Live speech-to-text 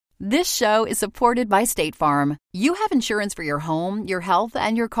This show is supported by State Farm. You have insurance for your home, your health,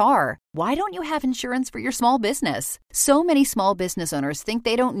 and your car. Why don't you have insurance for your small business? So many small business owners think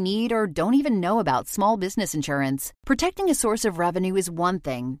they don't need or don't even know about small business insurance. Protecting a source of revenue is one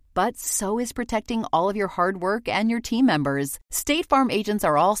thing, but so is protecting all of your hard work and your team members. State Farm agents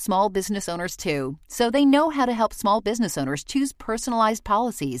are all small business owners too, so they know how to help small business owners choose personalized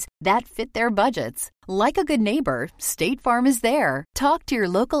policies that fit their budgets. Like a good neighbor, State Farm is there. Talk to your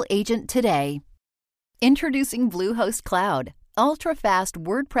local agent today. Introducing Bluehost Cloud, ultra-fast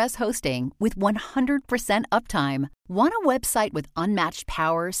WordPress hosting with 100% uptime. Want a website with unmatched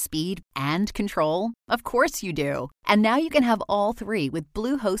power, speed, and control? Of course you do. And now you can have all three with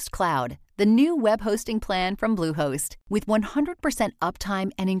Bluehost Cloud, the new web hosting plan from Bluehost. With 100%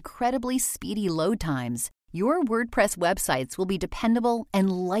 uptime and incredibly speedy load times, your WordPress websites will be dependable and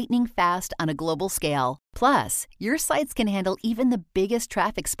lightning fast on a global scale. Plus, your sites can handle even the biggest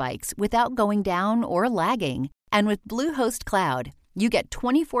traffic spikes without going down or lagging. And with Bluehost Cloud, you get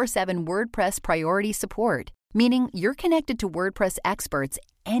 24/7 WordPress priority support, meaning you're connected to WordPress experts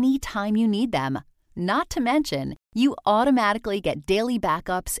anytime you need them. Not to mention, you automatically get daily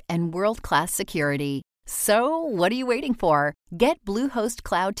backups and world-class security. So, what are you waiting for? Get Bluehost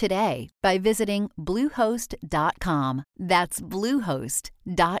Cloud today by visiting Bluehost.com. That's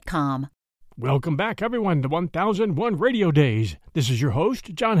Bluehost.com. Welcome back, everyone, to 1001 Radio Days. This is your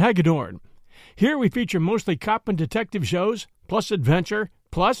host, John Hagedorn. Here we feature mostly cop and detective shows, plus adventure,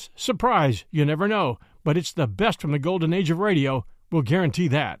 plus surprise. You never know, but it's the best from the golden age of radio. We'll guarantee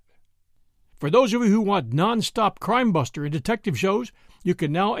that. For those of you who want non-stop crime buster and detective shows, you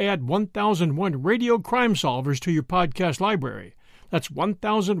can now add 1001 Radio Crime Solvers to your podcast library. That's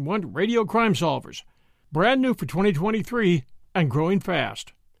 1001 Radio Crime Solvers. Brand new for 2023 and growing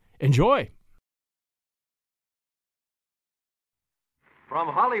fast. Enjoy. From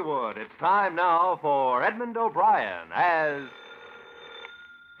Hollywood, it's time now for Edmund O'Brien as...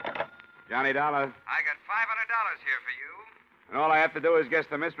 Johnny Dollar. I got $500 here for you. And all I have to do is guess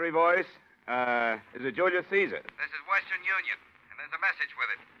the mystery voice. Is it Julius Caesar? This is Western Union, and there's a message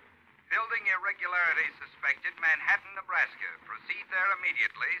with it. Building irregularities suspected, Manhattan, Nebraska. Proceed there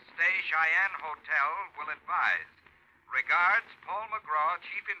immediately. Stay Cheyenne Hotel. Will advise. Regards, Paul McGraw,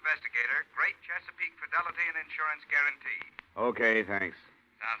 Chief Investigator, Great Chesapeake Fidelity and Insurance Guarantee. Okay, thanks.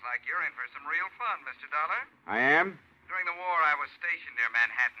 Sounds like you're in for some real fun, Mr. Dollar. I am? During the war, I was stationed near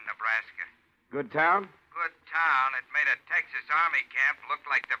Manhattan, Nebraska. Good town? Good town. It made a Texas Army camp look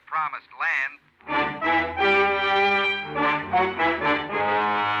like the promised land.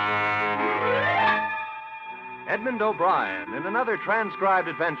 Edmund O'Brien in another transcribed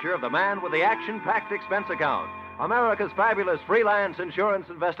adventure of the man with the action-packed expense account. America's fabulous freelance insurance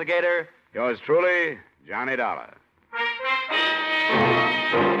investigator. Yours truly, Johnny Dollar.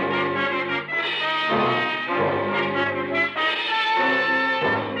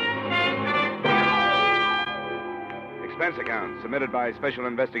 Expense account submitted by Special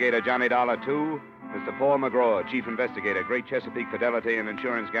Investigator Johnny Dollar to Mr. Paul McGraw, Chief Investigator, Great Chesapeake Fidelity and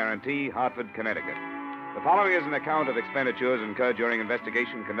Insurance Guarantee, Hartford, Connecticut. The following is an account of expenditures incurred during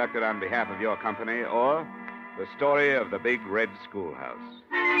investigation conducted on behalf of your company or the story of the Big Red Schoolhouse.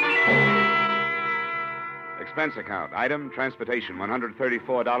 Expense account. Item, transportation,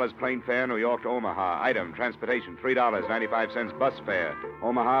 $134 plane fare, New York to Omaha. Item, transportation, $3.95 bus fare,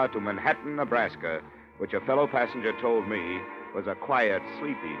 Omaha to Manhattan, Nebraska, which a fellow passenger told me was a quiet,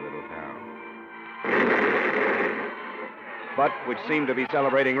 sleepy little town. But which seemed to be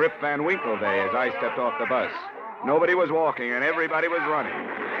celebrating Rip Van Winkle Day as I stepped off the bus. Nobody was walking and everybody was running.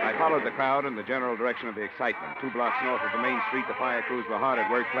 I followed the crowd in the general direction of the excitement. 2 blocks north of the main street, the fire crews were hard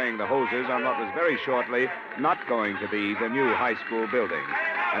at work playing the hoses on what was very shortly not going to be the new high school building.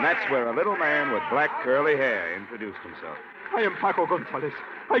 And that's where a little man with black curly hair introduced himself. I am Paco Gonzalez.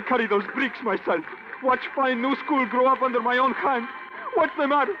 I carry those bricks myself. Watch fine new school grow up under my own hand. What's the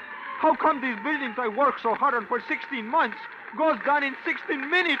matter? How come these buildings I worked so hard on for 16 months goes down in 16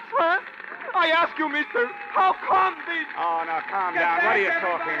 minutes, huh? I ask you, mister, how come these... Oh, now, calm down. What are you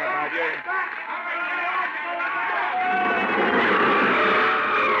talking about?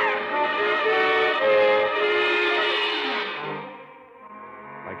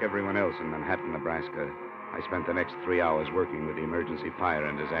 Like everyone else in Manhattan, Nebraska, I spent the next 3 hours working with the emergency fire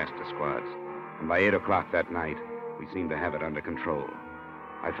and disaster squads. And by 8 o'clock that night, we seemed to have it under control.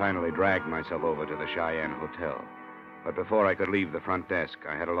 I finally dragged myself over to the Cheyenne Hotel. But before I could leave the front desk,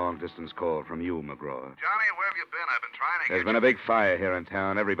 I had a long-distance call from you, McGraw. Johnny, where have you been? I've been trying to There's been a big fire here in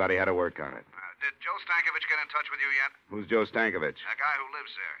town. Everybody had to work on it. Did Joe Stankovich get in touch with you yet? Who's Joe Stankovich? A guy who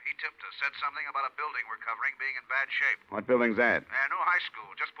lives there. He tipped us, said something about a building we're covering being in bad shape. What building's that? A new high school,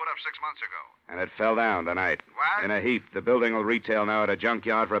 just put up 6 months ago. And it fell down tonight. What? In a heap. The building will retail now at a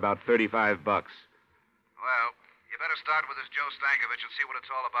junkyard for about $35. Well, you better start with this Joe Stankovich and see what it's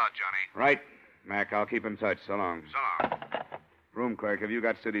all about, Johnny. Right. Mac, I'll keep in touch. So long. So long. Room clerk, have you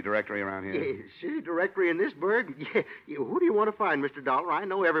got city directory around here? Yeah, city directory in this burg? Yeah, who do you want to find, Mr. Dollar? I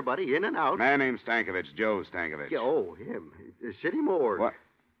know everybody in and out. Man named Stankovich, Joe Stankovich. Yeah, oh, him. City morgue. What?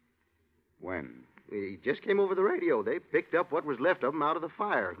 When? He just came over the radio. They picked up what was left of him out of the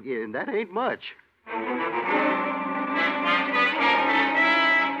fire. Yeah, and that ain't much.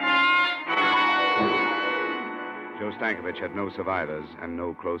 Joe Stankovich had no survivors and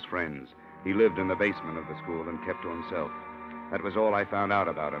no close friends. He lived in the basement of the school and kept to himself. That was all I found out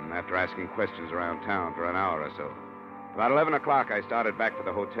about him after asking questions around town for an hour or so. About 11 o'clock, I started back for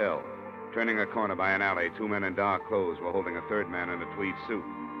the hotel. Turning a corner by an alley, 2 men in dark clothes were holding a third man in a tweed suit.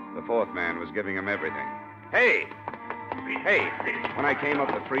 The fourth man was giving him everything. Hey! Hey! When I came up,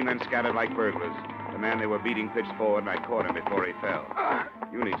 the 3 men scattered like burglars. The man they were beating pitched forward, and I caught him before he fell.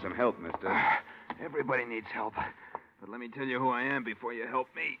 You need some help, mister. Everybody needs help. But let me tell you who I am before you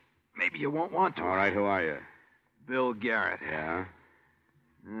help me. Maybe you won't want to. All right, who are you? Bill Garrett. Yeah?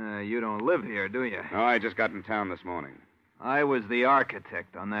 You don't live here, do you? No, I just got in town this morning. I was the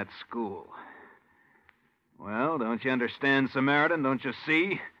architect on that school. Well, don't you understand, Samaritan? Don't you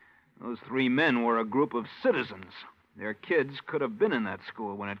see? Those 3 men were a group of citizens. Their kids could have been in that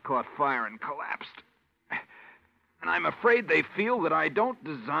school when it caught fire and collapsed. And I'm afraid they feel that I don't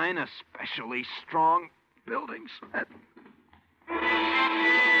design especially strong buildings.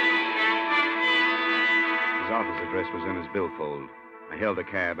 His office address was in his billfold. I hailed a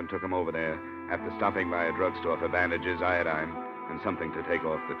cab and took him over there after stopping by a drugstore for bandages, iodine, and something to take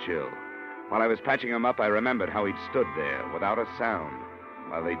off the chill. While I was patching him up, I remembered how he'd stood there without a sound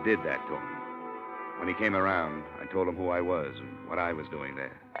while they did that to him. When he came around, I told him who I was and what I was doing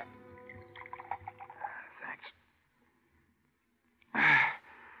there. Thanks.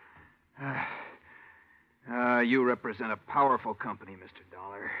 You represent a powerful company, Mr.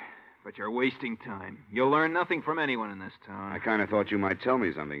 Dollar. But you're wasting time. You'll learn nothing from anyone in this town. I kind of thought you might tell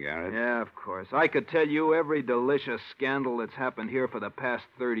me something, Garrett. Yeah, of course. I could tell you every delicious scandal that's happened here for the past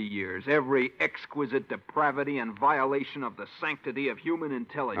 30 years. Every exquisite depravity and violation of the sanctity of human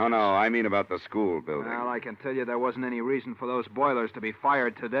intelligence. Oh, no, I mean about the school building. Well, I can tell you there wasn't any reason for those boilers to be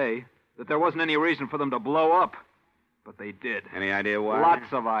fired today. That there wasn't any reason for them to blow up. But they did. Any idea why?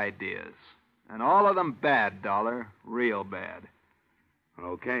 Lots of ideas. And all of them bad, Dollar. Real bad.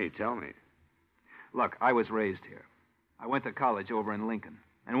 Okay, tell me. Look, I was raised here. I went to college over in Lincoln.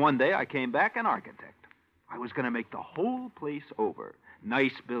 And one day I came back an architect. I was going to make the whole place over.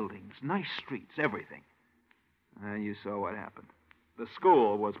 Nice buildings, nice streets, everything. And you saw what happened. The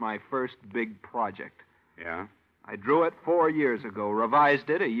school was my first big project. Yeah? I drew it 4 years ago, revised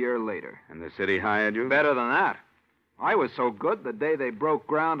it a year later. And the city hired you? Better than that. I was so good, the day they broke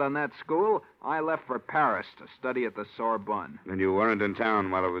ground on that school, I left for Paris to study at the Sorbonne. And you weren't in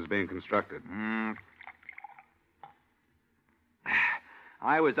town while it was being constructed?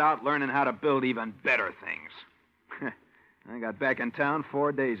 I was out learning how to build even better things. I got back in town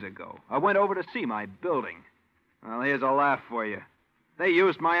 4 days ago. I went over to see my building. Well, here's a laugh for you. They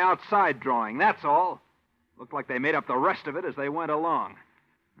used my outside drawing, that's all. Looked like they made up the rest of it as they went along.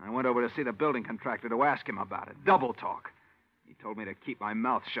 I went over to see the building contractor to ask him about it. Double talk. He told me to keep my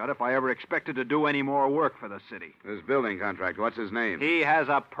mouth shut if I ever expected to do any more work for the city. This building contractor, what's his name? He has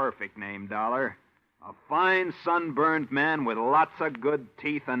a perfect name, Dollar. A fine, sunburned man with lots of good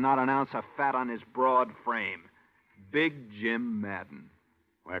teeth and not an ounce of fat on his broad frame. Big Jim Madden.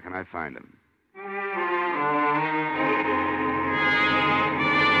 Where can I find him?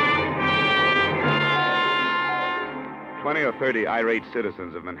 20 or 30 irate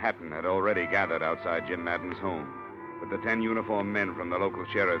citizens of Manhattan had already gathered outside Jim Madden's home, with the 10 uniformed men from the local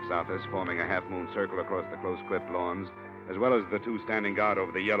sheriff's office forming a half-moon circle across the close-clipped lawns, as well as the 2 standing guard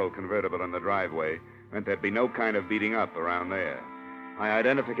over the yellow convertible in the driveway, meant there'd be no kind of beating up around there. My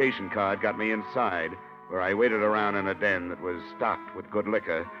identification card got me inside, where I waited around in a den that was stocked with good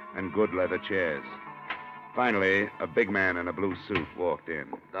liquor and good leather chairs. Finally, a big man in a blue suit walked in.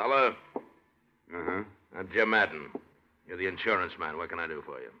 Dollar? Uh-huh. Jim Madden. You're the insurance man. What can I do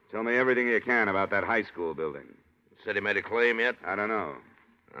for you? Tell me everything you can about that high school building. The city made a claim yet? I don't know.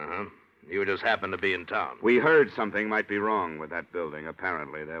 Uh-huh. You just happened to be in town. We heard something might be wrong with that building.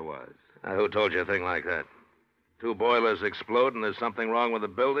 Apparently there was. Who told you a thing like that? 2 boilers explode and there's something wrong with the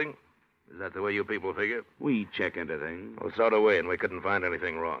building? Is that the way you people figure? We check into things. Well, so do we, and we couldn't find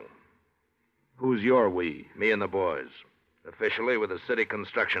anything wrong. Who's your we? Me and the boys. Officially with the city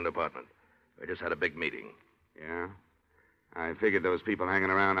construction department. We just had a big meeting. Yeah? I figured those people hanging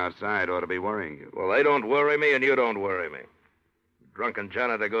around outside ought to be worrying you. Well, they don't worry me, and you don't worry me. Drunken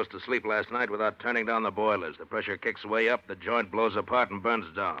janitor goes to sleep last night without turning down the boilers. The pressure kicks way up, the joint blows apart and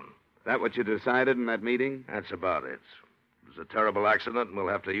burns down. That what you decided in that meeting? That's about it. It was a terrible accident, and we'll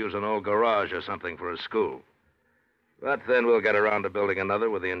have to use an old garage or something for a school. But then we'll get around to building another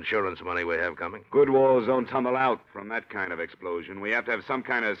with the insurance money we have coming. Good walls don't tumble out from that kind of explosion. We have to have some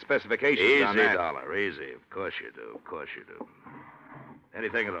kind of specifications on that. Easy, Dollar, easy. Of course you do. Of course you do.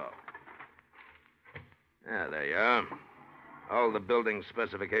 Anything at all. Yeah, there you are. All the building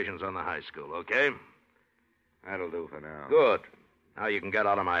specifications on the high school, okay? That'll do for now. Good. Now you can get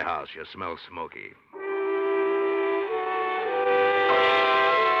out of my house. You smell smoky.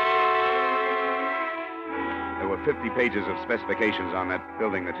 There were 50 pages of specifications on that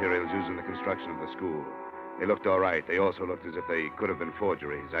building materials used in the construction of the school. They looked all right. They also looked as if they could have been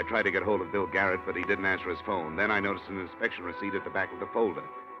forgeries. I tried to get hold of Bill Garrett, but he didn't answer his phone. Then I noticed an inspection receipt at the back of the folder.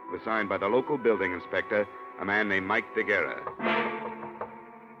 It was signed by the local building inspector, a man named Mike DeGuerra.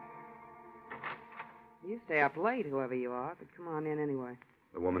 You stay up late, whoever you are, but come on in anyway.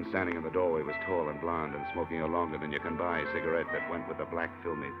 The woman standing in the doorway was tall and blonde and smoking a longer than you can buy cigarette that went with the black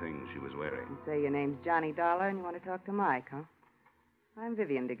filmy thing she was wearing. You say your name's Johnny Dollar and you want to talk to Mike, huh? I'm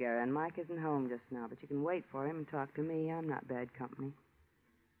Vivian DeGuerra, and Mike isn't home just now, but you can wait for him and talk to me. I'm not bad company.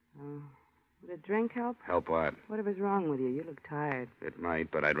 Oh, would a drink help? Help what? Whatever's wrong with you. You look tired. It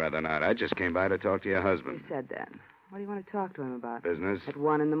might, but I'd rather not. I just came by to talk to your husband. You said that. What do you want to talk to him about? Business. At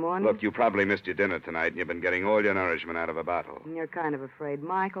 1 in the morning? Look, you probably missed your dinner tonight, and you've been getting all your nourishment out of a bottle. And you're kind of afraid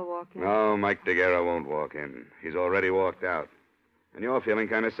Mike will walk in? No, Mike DeGuerra won't walk in. He's already walked out. And you're feeling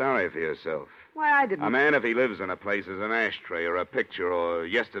kind of sorry for yourself. Why, I didn't... A man, if he lives in a place, is an ashtray or a picture or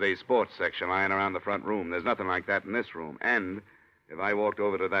yesterday's sports section lying around the front room. There's nothing like that in this room. And if I walked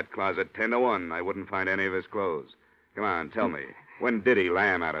over to that closet 10 to 1, I wouldn't find any of his clothes. Come on, tell me. When did he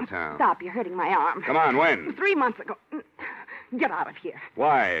lamb out of town? Stop, you're hurting my arm. Come on, when? 3 months ago. Get out of here.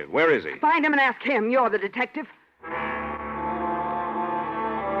 Why? Where is he? Find him and ask him. You're the detective.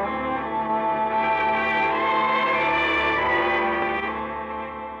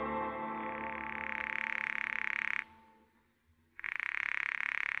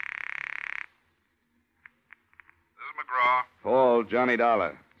 Paul, Johnny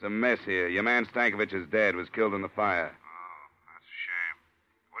Dollar. It's a mess here. Your man Stankovich is dead, was killed in the fire. Oh, that's a shame.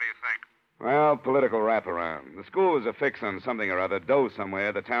 What do you think? Well, political wraparound. The school was a fix on something or other, dough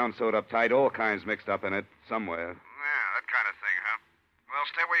somewhere, the town sewed up tight, all kinds mixed up in it, somewhere. Yeah, that kind of thing, huh? Well,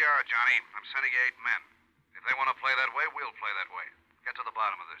 stay where you are, Johnny. I'm sending you 8 men. If they want to play that way, we'll play that way. Get to the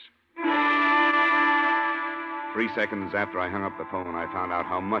bottom of this. 3 seconds after I hung up the phone, I found out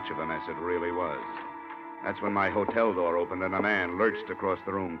how much of a mess it really was. That's when my hotel door opened and a man lurched across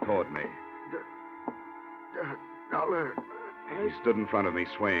the room toward me. Dollar. He stood in front of me,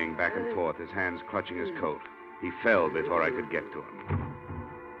 swaying back and forth, his hands clutching his coat. He fell before I could get to him.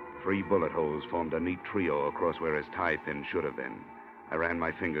 3 bullet holes formed a neat trio across where his tie pin should have been. I ran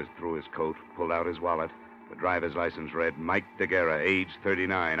my fingers through his coat, pulled out his wallet. The driver's license read Mike DeGuerra, age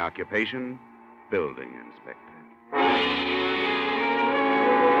 39, occupation, building inspector.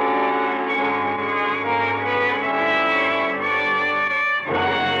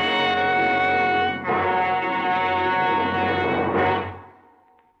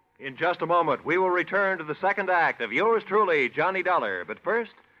 In just a moment, we will return to the second act of yours truly, Johnny Dollar. But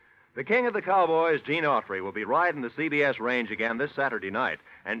first, the king of the cowboys, Gene Autry, will be riding the CBS range again this Saturday night.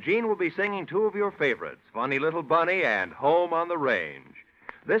 And Gene will be singing 2 of your favorites, Funny Little Bunny and Home on the Range.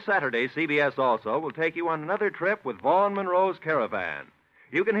 This Saturday, CBS also will take you on another trip with Vaughn Monroe's Caravan.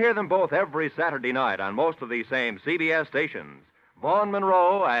 You can hear them both every Saturday night on most of these same CBS stations. Vaughn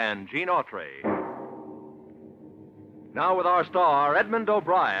Monroe and Gene Autry. Now, with our star, Edmund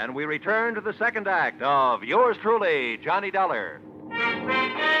O'Brien, we return to the second act of yours truly, Johnny Dollar.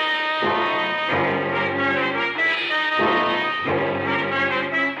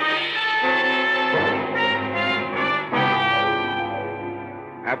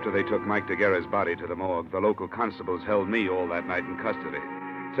 After they took Mike DeGuerra's body to the morgue, the local constables held me all that night in custody.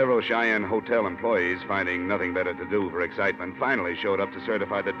 Several Cheyenne hotel employees, finding nothing better to do for excitement, finally showed up to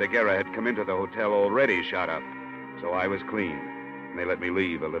certify that DeGuerra had come into the hotel already shot up. So I was clean, and they let me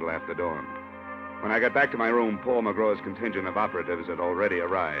leave a little after dawn. When I got back to my room, Paul McGraw's contingent of operatives had already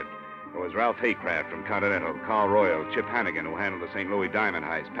arrived. There was Ralph Haycraft from Continental, Carl Royal, Chip Hannigan, who handled the St. Louis diamond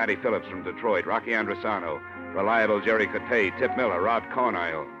heist, Patty Phillips from Detroit, Rocky Andresano, reliable Jerry Cotte, Tip Miller, Rod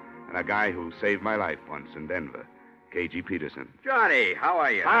Cornile, and a guy who saved my life once in Denver. K.G. Peterson. Johnny, how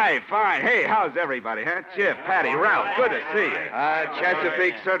are you? Hi, fine. Hey, how's everybody, huh? Chip, Patty, Ralph, good to see you.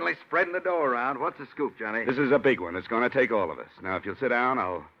 Chesapeake certainly spreading the dough around. What's the scoop, Johnny? This is a big one. It's going to take all of us. Now, if you'll sit down,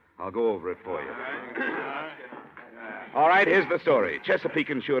 I'll go over it for you. All right, here's the story. Chesapeake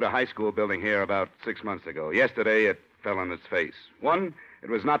insured a high school building here about 6 months ago. Yesterday, it fell on its face. 1, it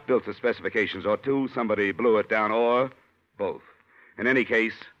was not built to specifications, or 2, somebody blew it down, or both. In any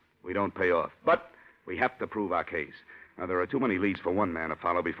case, we don't pay off. But we have to prove our case. Now, there are too many leads for one man to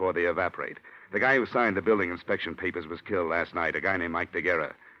follow before they evaporate. The guy who signed the building inspection papers was killed last night, a guy named Mike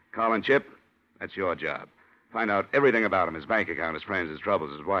DeGuerra. Carl and Chip, that's your job. Find out everything about him, his bank account, his friends, his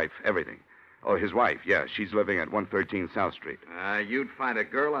troubles, his wife, everything. Oh, his wife, yeah. She's living at 113 South Street. You'd find a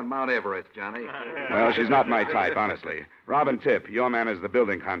girl on Mount Everest, Johnny. Well, she's not my type, honestly. Robin Tip, your man is the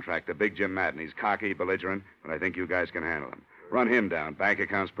building contractor, Big Jim Madden. He's cocky, belligerent, but I think you guys can handle him. Run him down. Bank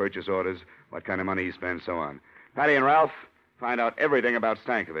accounts, purchase orders, what kind of money he spends, so on. Patty and Ralph, find out everything about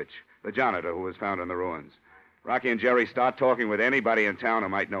Stankovich, the janitor who was found in the ruins. Rocky and Jerry, start talking with anybody in town who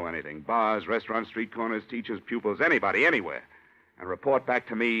might know anything. Bars, restaurants, street corners, teachers, pupils, anybody, anywhere. And report back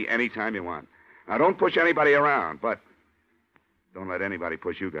to me anytime you want. Now, don't push anybody around, but don't let anybody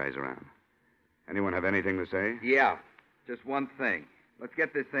push you guys around. Anyone have anything to say? Yeah, just one thing. Let's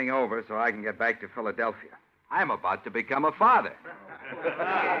get this thing over so I can get back to Philadelphia. I'm about to become a father.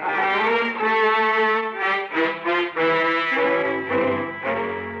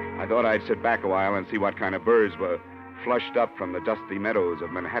 I thought I'd sit back a while and see what kind of birds were flushed up from the dusty meadows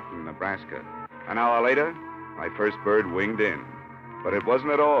of Manhattan, Nebraska. An hour later, my first bird winged in. But it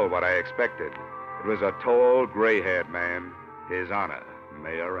wasn't at all what I expected. It was a tall, gray-haired man, His Honor,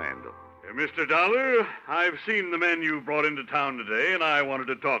 Mayor Randall. Mr. Dollar, I've seen the men you brought into town today, and I wanted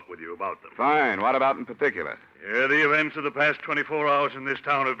to talk with you about them. Fine. What about in particular? Yeah, the events of the past 24 hours in this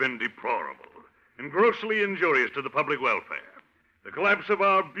town have been deplorable and grossly injurious to the public welfare. The collapse of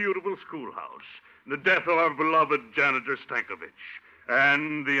our beautiful schoolhouse, the death of our beloved janitor Stankovich,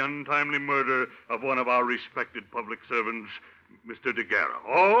 and the untimely murder of one of our respected public servants, Mr. DeGuerra.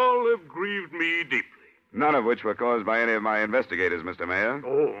 All have grieved me deeply. None of which were caused by any of my investigators, Mr. Mayor.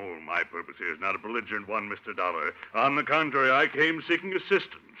 Oh, my purpose here is not a belligerent one, Mr. Dollar. On the contrary, I came seeking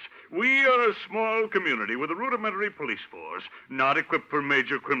assistance. We are a small community with a rudimentary police force, not equipped for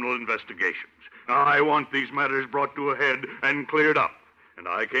major criminal investigations. I want these matters brought to a head and cleared up. And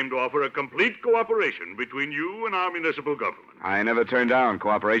I came to offer a complete cooperation between you and our municipal government. I never turned down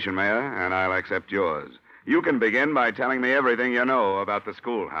cooperation, Mayor, and I'll accept yours. You can begin by telling me everything you know about the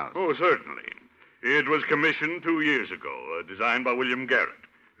schoolhouse. Oh, certainly. It was commissioned 2 years ago, designed by William Garrett,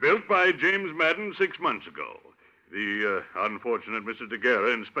 built by James Madden 6 months ago. The unfortunate Mr.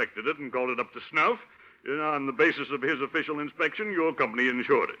 DeGuerra inspected it and called it up to snuff. On the basis of his official inspection, your company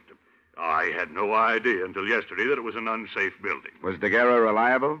insured it. I had no idea until yesterday that it was an unsafe building. Was DeGuerra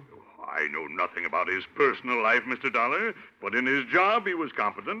reliable? I know nothing about his personal life, Mr. Dollar, but in his job he was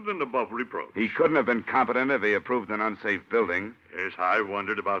competent and above reproach. He couldn't have been competent if he approved an unsafe building. Yes, I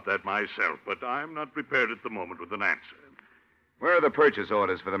wondered about that myself, but I'm not prepared at the moment with an answer. Where are the purchase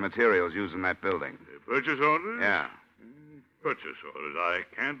orders for the materials used in that building? Purchase orders? Yeah. Purchase orders. I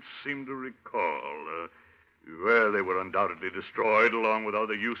can't seem to recall. Well, they were undoubtedly destroyed along with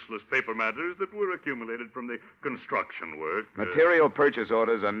other useless paper matters that were accumulated from the construction work. Material purchase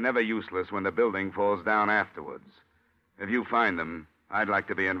orders are never useless when the building falls down afterwards. If you find them, I'd like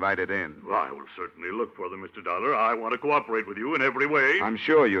to be invited in. Well, I will certainly look for them, Mr. Dollar. I want to cooperate with you in every way. I'm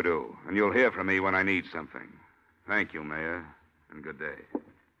sure you do, and you'll hear from me when I need something. Thank you, Mayor, and good day.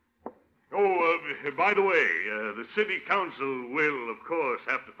 Oh, by the way, the city council will, of course,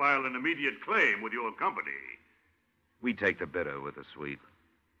 have to file an immediate claim with your company. We take the bitter with the sweet.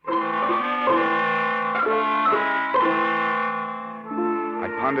 I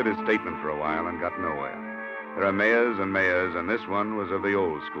pondered his statement for a while and got nowhere. There are mayors and mayors, and this one was of the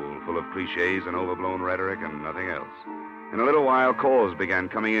old school, full of cliches and overblown rhetoric and nothing else. In a little while, calls began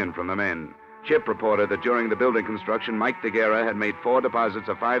coming in from the men. Chip reported that during the building construction, Mike DeGuerra had made 4 deposits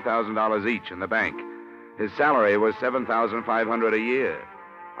of $5,000 each in the bank. His salary was $7,500 a year.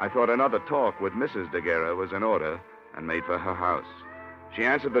 I thought another talk with Mrs. DeGuerra was in order and made for her house. She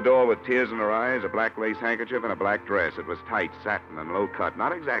answered the door with tears in her eyes, a black lace handkerchief, and a black dress. It was tight, satin, and low cut.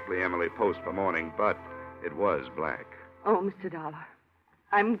 Not exactly Emily Post for mourning, but it was black. Oh, Mr. Dollar,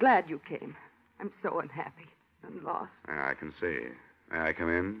 I'm glad you came. I'm so unhappy and lost. I can see. May I come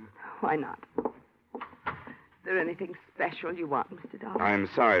in? Why not? Is there anything special you want, Mr. Dollar? I'm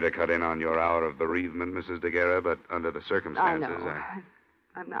sorry to cut in on your hour of bereavement, Mrs. DeGuerra, but under the circumstances... I know.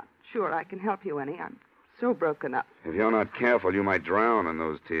 I'm not sure I can help you any. I'm so broken up. If you're not careful, you might drown in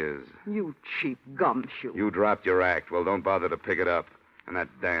those tears. You cheap gumshoe. You dropped your act. Well, don't bother to pick it up. And that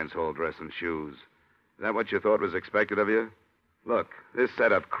dance hall dress and shoes. Is that what you thought was expected of you? Look, this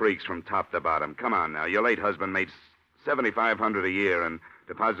setup creaks from top to bottom. Come on now. Your late husband made $7,500 a year and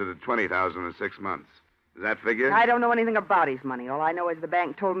deposited $20,000 in 6 months. Does that figure? I don't know anything about his money. All I know is the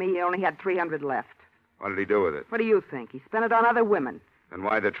bank told me he only had $300 left. What did he do with it? What do you think? He spent it on other women. And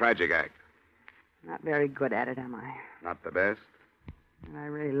why the tragic act? Not very good at it, am I? Not the best? And I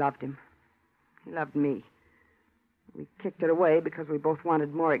really loved him. He loved me. We kicked it away because we both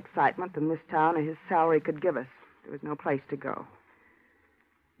wanted more excitement than this town or his salary could give us. There was no place to go.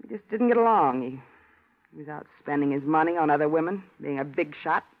 We just didn't get along. He was out spending his money on other women, being a big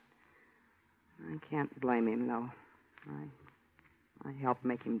shot. I can't blame him, though. I helped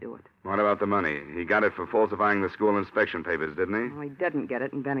make him do it. What about the money? He got it for falsifying the school inspection papers, didn't he? Well, he didn't get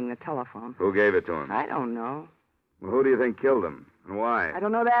it inventing the telephone. Who gave it to him? I don't know. Well, who do you think killed him? And why? I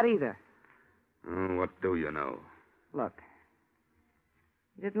don't know that either. Oh, what do you know? Look,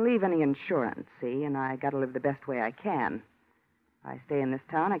 he didn't leave any insurance, see, and I got to live the best way I can. If I stay in this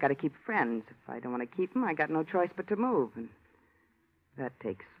town, I got to keep friends. If I don't want to keep them, I got no choice but to move, and that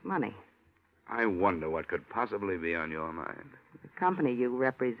takes money. I wonder what could possibly be on your mind. The company you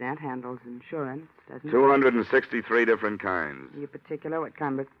represent handles insurance, doesn't it? 263 different kinds. Are you particular what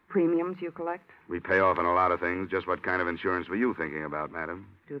kind of premiums you collect? We pay off on a lot of things. Just what kind of insurance were you thinking about, madam?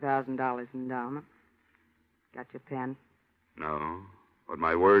 $2,000 endowment. Got your pen? No. But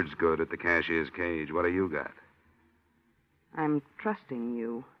my word's good at the cashier's cage. What do you got? I'm trusting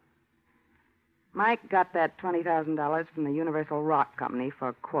you. Mike got that $20,000 from the Universal Rock Company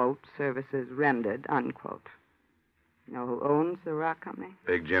for, quote, services rendered, unquote. You know who owns the rock company?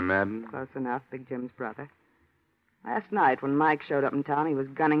 Big Jim Madden? Close enough. Big Jim's brother. Last night, when Mike showed up in town, he was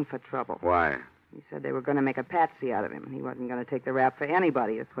gunning for trouble. Why? He said they were going to make a patsy out of him, and he wasn't going to take the rap for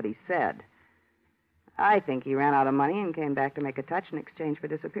anybody. That's what he said. I think he ran out of money and came back to make a touch in exchange for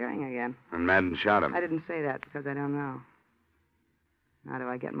disappearing again. And Madden shot him? I didn't say that because I don't know. How do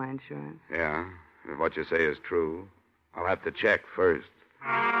I get my insurance? Yeah, if what you say is true. I'll have to check first.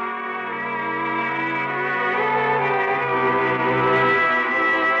 I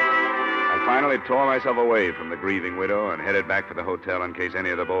finally tore myself away from the grieving widow and headed back for the hotel in case any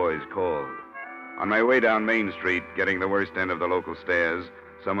of the boys called. On my way down Main Street, getting the worst end of the local stairs,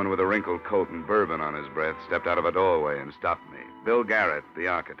 someone with a wrinkled coat and bourbon on his breath stepped out of a doorway and stopped me. Bill Garrett, the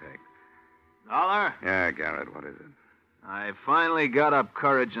architect. Dollar? Yeah, Garrett, what is it? I finally got up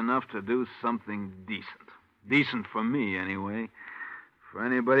courage enough to do something decent. Decent for me, anyway. For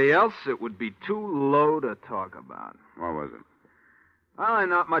anybody else, it would be too low to talk about. What was it? Well, I'm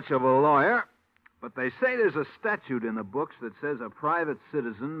not much of a lawyer, but they say there's a statute in the books that says a private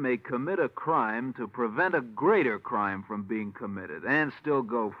citizen may commit a crime to prevent a greater crime from being committed and still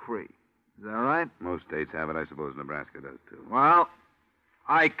go free. Is that right? Most states have it. I suppose Nebraska does, too. Well,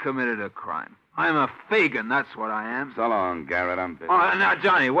 I committed a crime. I'm a Fagin, that's what I am. So long, Garrett. I'm busy. Oh, now,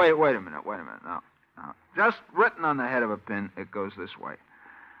 Johnny, wait a minute. Now, just written on the head of a pin, it goes this way.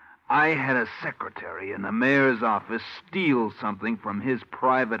 I had a secretary in the mayor's office steal something from his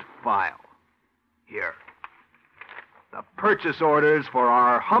private file. Here. The purchase orders for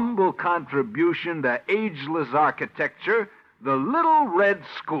our humble contribution to ageless architecture, the Little Red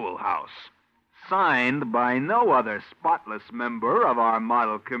Schoolhouse. Signed by no other spotless member of our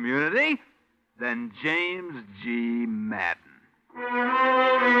model community than James G. Madden.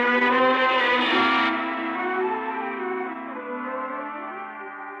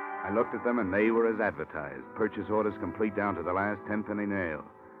 I looked at them, and they were as advertised. Purchase orders complete down to the last 10-penny nail.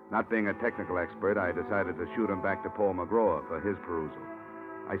 Not being a technical expert, I decided to shoot them back to Paul McGraw for his perusal.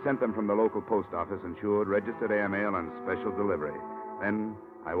 I sent them from the local post office, insured, registered airmail, and special delivery. Then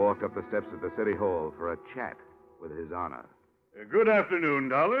I walked up the steps of the city hall for a chat with His Honor. Good afternoon,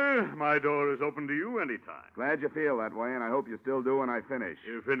 Dollar. My door is open to you anytime. Glad you feel that way, and I hope you still do when I finish.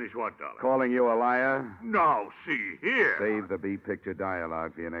 You finish what, Dollar? Calling you a liar? Now, see here. Save the B-picture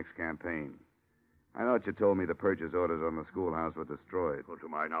dialogue for your next campaign. I thought you told me the purchase orders on the schoolhouse were destroyed. Well, to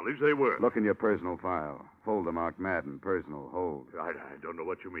my knowledge, they were. Look in your personal file. Folder marked Madden, personal, hold. I don't know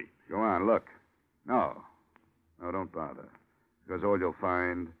what you mean. Go on, look. No, don't bother. Because all you'll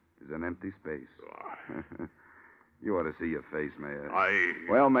find is an empty space. Oh. You ought to see your face, Mayor.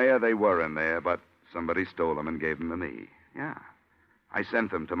 Well, Mayor, they were in there, but somebody stole them and gave them to me. Yeah. I sent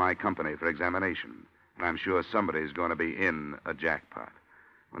them to my company for examination, and I'm sure somebody's going to be in a jackpot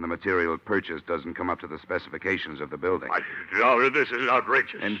when the material purchased doesn't come up to the specifications of the building. Dollar, this is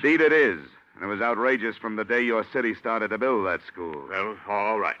outrageous. Indeed it is. And it was outrageous from the day your city started to build that school. Well,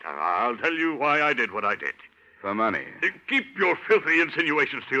 all right. I'll tell you why I did what I did. For money. Keep your filthy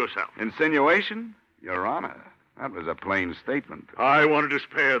insinuations to yourself. Insinuation? Your Honor, that was a plain statement. I wanted to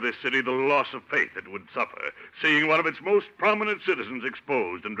spare this city the loss of faith it would suffer, seeing one of its most prominent citizens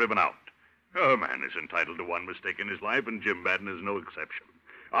exposed and driven out. A man is entitled to one mistake in his life, and Jim Madden is no exception.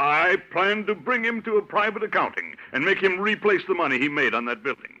 I planned to bring him to a private accounting and make him replace the money he made on that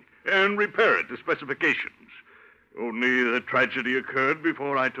building and repair it to specifications. Only the tragedy occurred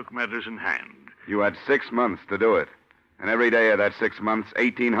before I took matters in hand. You had 6 months to do it. And every day of that 6 months,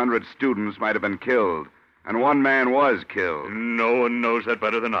 1,800 students might have been killed. And one man was killed. No one knows that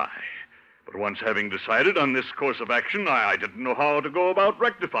better than I. But once having decided on this course of action, I didn't know how to go about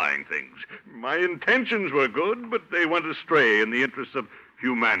rectifying things. My intentions were good, but they went astray in the interests of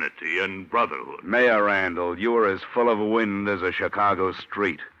humanity and brotherhood. Mayor Randall, you are as full of wind as a Chicago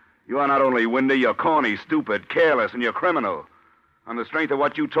street. You are not only windy, you're corny, stupid, careless, and you're criminal. On the strength of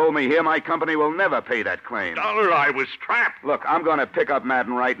what you told me here, my company will never pay that claim. Dollar, I was trapped. Look, I'm going to pick up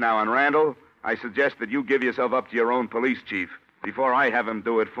Madden right now, and Randall, I suggest that you give yourself up to your own police chief before I have him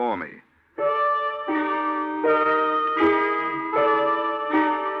do it for me.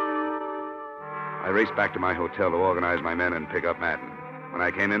 I raced back to my hotel to organize my men and pick up Madden. When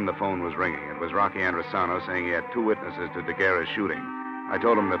I came in, the phone was ringing. It was Rocky Androsano saying he had 2 witnesses to DeGuerra's shooting. I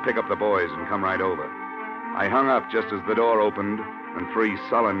told him to pick up the boys and come right over. I hung up just as the door opened, and 3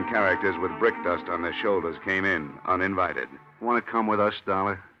 sullen characters with brick dust on their shoulders came in, uninvited. Want to come with us,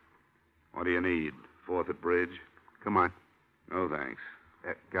 Dollar? What do you need? 4th at Bridge? Come on. No, thanks.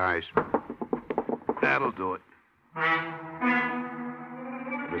 Guys. That'll do it.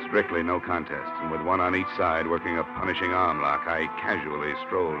 It was strictly no contest, and with one on each side working a punishing arm lock, I casually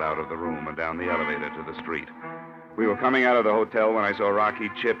strolled out of the room and down the elevator to the street. We were coming out of the hotel when I saw Rocky,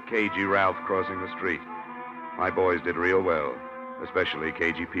 Chip, KG, Ralph crossing the street. My boys did real well, especially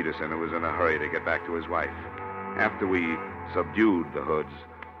KG Peterson, who was in a hurry to get back to his wife. After we subdued the Hoods,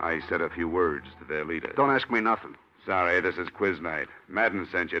 I said a few words to their leader. Don't ask me nothing. Sorry, this is quiz night. Madden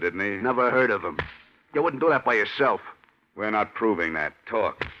sent you, didn't he? Never heard of him. You wouldn't do that by yourself. We're not proving that.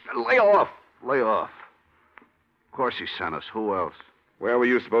 Talk. Lay off. Lay off. Of course he sent us. Who else? Where were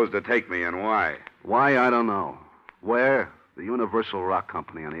you supposed to take me and why? Why, I don't know. Where? The Universal Rock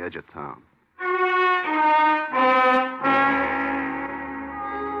Company on the edge of town.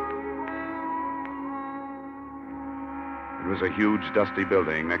 It was a huge, dusty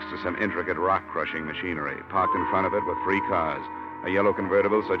building next to some intricate rock-crushing machinery. Parked in front of it were 3 cars. A yellow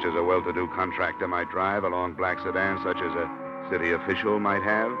convertible, such as a well-to-do contractor might drive, a long black sedan, such as a city official might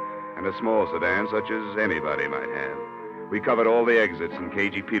have, and a small sedan, such as anybody might have. We covered all the exits, and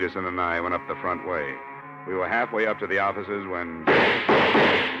KG Peterson and I went up the front way. We were halfway up to the offices when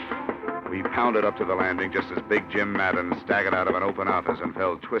we pounded up to the landing just as Big Jim Madden staggered out of an open office and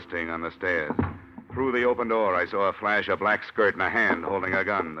fell twisting on the stairs. Through the open door, I saw a flash of black skirt and a hand holding a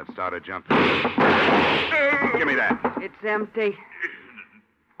gun that started jumping. Give me that. It's empty.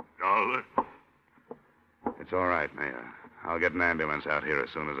 Dollar? It's all right, Mayor. I'll get an ambulance out here as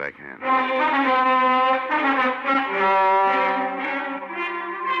soon as I can.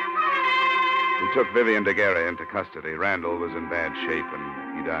 We took Vivian DeGuerra into custody. Randall was in bad shape,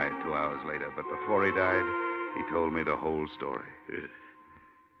 and he died 2 hours later. But before he died, he told me the whole story.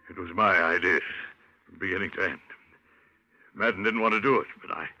 It was my idea, from beginning to end. Madden didn't want to do it,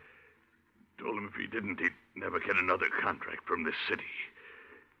 but I told him if he didn't, he'd never get another contract from this city.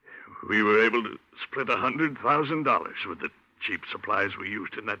 We were able to split $100,000 with the cheap supplies we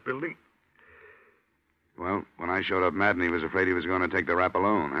used in that building. Well, when I showed up Madden, he was afraid he was going to take the rap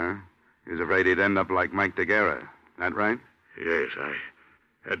alone, huh? He was afraid he'd end up like Mike DeGuerra. That right? Yes, I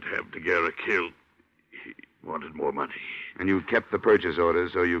had to have DeGuerra killed. He wanted more money. And you kept the purchase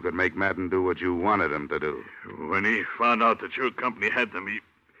orders so you could make Madden do what you wanted him to do. When he found out that your company had them,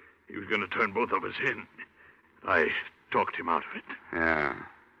 he was going to turn both of us in. I talked him out of it. Yeah,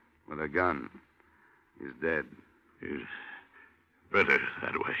 with a gun. He's dead. He's better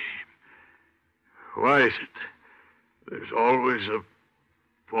that way. Why is it there's always a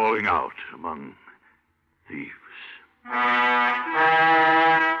falling out among thieves?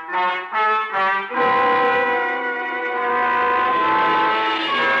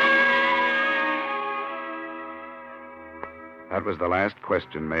 That was the last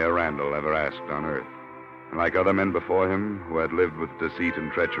question Mayor Randall ever asked on Earth. And like other men before him who had lived with deceit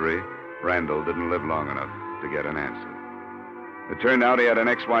and treachery, Randall didn't live long enough to get an answer. It turned out he had an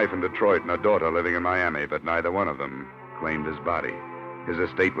ex-wife in Detroit and a daughter living in Miami, but neither one of them claimed his body. His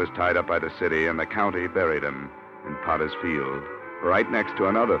estate was tied up by the city, and the county buried him in Potter's Field right next to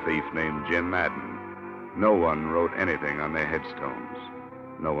another thief named Jim Madden. No one wrote anything on their headstones.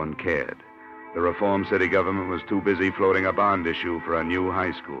 No one cared. The Reform City government was too busy floating a bond issue for a new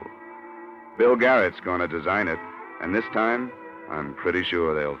high school. Bill Garrett's going to design it, and this time, I'm pretty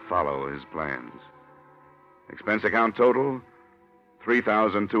sure they'll follow his plans. Expense account total,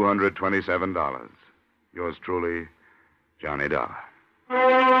 $3,227. Yours truly, Johnny Dollar.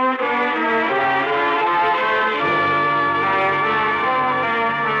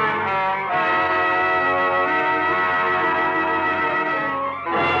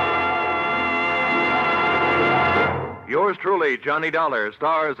 Yours truly, Johnny Dollar,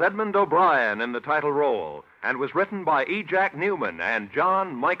 stars Edmund O'Brien in the title role and was written by E. Jack Newman and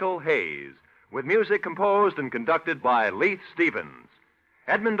John Michael Hayes, with music composed and conducted by Leith Stevens.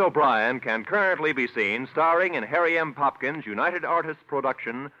 Edmund O'Brien can currently be seen starring in Harry M. Popkin's United Artists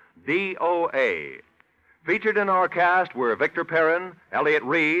production, D.O.A. Featured in our cast were Victor Perrin, Elliott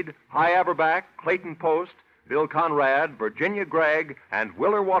Reed, Hy Averback, Clayton Post, Bill Conrad, Virginia Gregg, and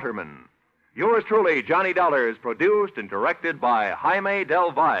Willer Waterman. Yours truly, Johnny Dollar, is produced and directed by Jaime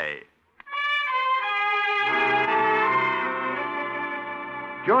Del Valle.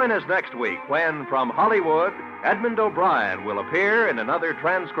 Join us next week when, from Hollywood, Edmund O'Brien will appear in another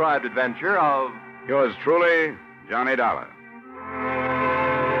transcribed adventure of Yours truly, Johnny Dollar.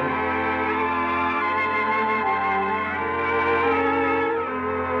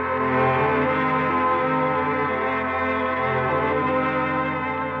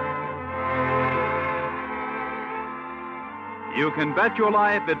 You can bet your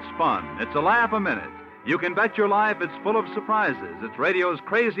life it's fun. It's a laugh a minute. You can bet your life it's full of surprises. It's radio's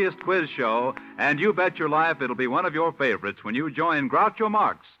craziest quiz show, and you bet your life it'll be one of your favorites when you join Groucho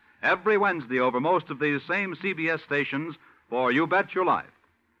Marx every Wednesday over most of these same CBS stations for You Bet Your Life.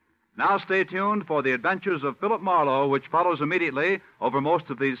 Now stay tuned for the adventures of Philip Marlowe, which follows immediately over most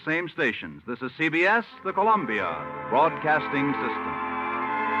of these same stations. This is CBS, the Columbia Broadcasting System.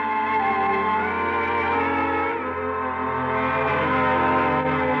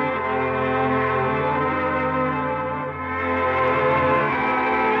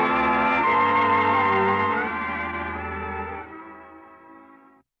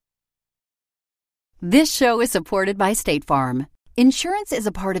 This show is supported by State Farm. Insurance is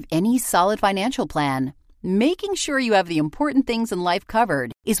a part of any solid financial plan. Making sure you have the important things in life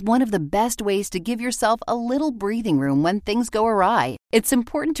covered is one of the best ways to give yourself a little breathing room when things go awry. It's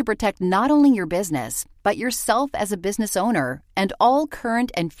important to protect not only your business, but yourself as a business owner and all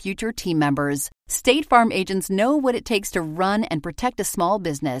current and future team members. State Farm agents know what it takes to run and protect a small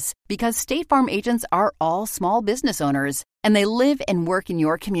business because State Farm agents are all small business owners and they live and work in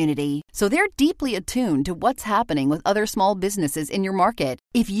your community. So they're deeply attuned to what's happening with other small businesses in your market.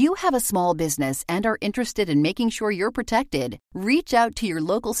 If you have a small business and are interested in making sure you're protected, reach out to your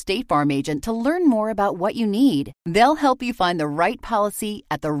local State Farm agent to learn more about what you need. They'll help you find the right policy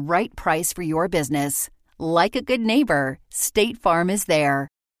at the right price for your business. Like a good neighbor, State Farm is there.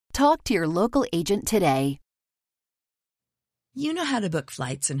 Talk to your local agent today. You know how to book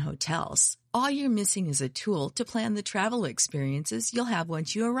flights and hotels. All you're missing is a tool to plan the travel experiences you'll have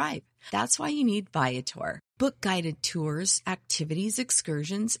once you arrive. That's why you need Viator. Book guided tours, activities,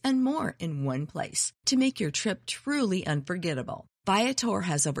 excursions, and more in one place to make your trip truly unforgettable. Viator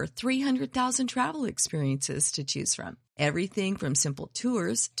has over 300,000 travel experiences to choose from. Everything from simple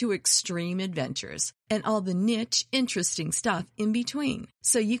tours to extreme adventures and all the niche, interesting stuff in between.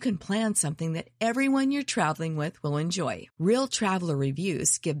 So you can plan something that everyone you're traveling with will enjoy. Real traveler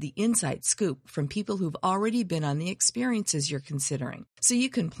reviews give the inside scoop from people who've already been on the experiences you're considering. So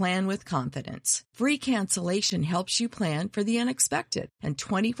you can plan with confidence. Free cancellation helps you plan for the unexpected. And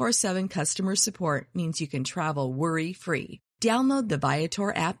 24/7 customer support means you can travel worry-free. Download the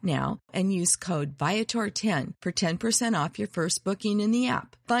Viator app now and use code Viator10 for 10% off your first booking in the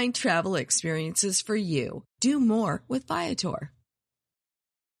app. Find travel experiences for you. Do more with Viator.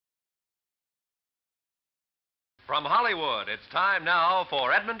 From Hollywood, it's time now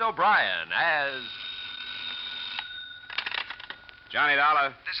for Edmund O'Brien as Johnny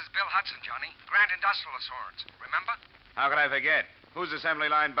Dollar. This is Bill Hudson, Johnny. Grand Industrial Assurance. Remember? How could I forget? Whose assembly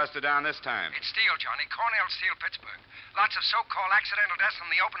line busted down this time? It's steel, Johnny. Cornell Steel, Pittsburgh. Lots of so-called accidental deaths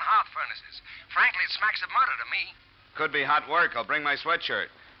from the open hearth furnaces. Frankly, it smacks of murder to me. Could be hot work. I'll bring my sweatshirt.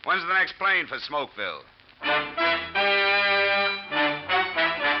 When's the next plane for Smokeville?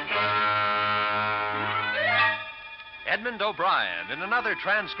 Edmund O'Brien in another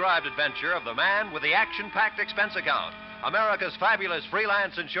transcribed adventure of the man with the action-packed expense account. America's fabulous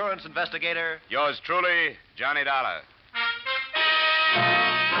freelance insurance investigator. Yours truly, Johnny Dollar.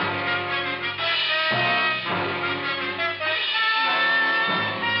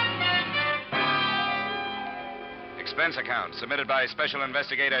 expense account submitted by Special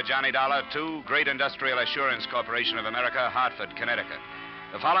Investigator Johnny Dollar to Great Industrial Assurance Corporation of America, Hartford, Connecticut.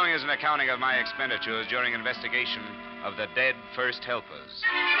 The following is an accounting of my expenditures during investigation of the dead first helpers.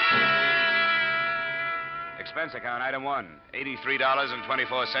 Expense account item 1,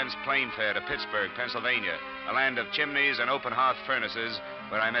 $83.24 plane fare to Pittsburgh, Pennsylvania, a land of chimneys and open hearth furnaces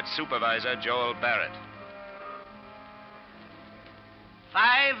where I met Supervisor Joel Barrett.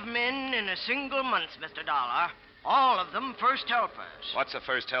 5 men in a single month, Mr. Dollar. All of them first helpers. What's a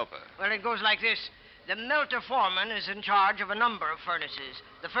first helper? Well, it goes like this. The melter foreman is in charge of a number of furnaces.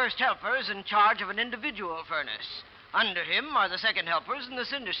 The first helper is in charge of an individual furnace. Under him are the second helpers and the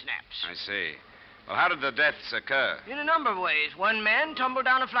cinder snaps. I see. Well, how did the deaths occur? In a number of ways. One man tumbled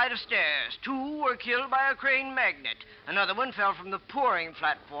down a flight of stairs. 2 were killed by a crane magnet. Another one fell from the pouring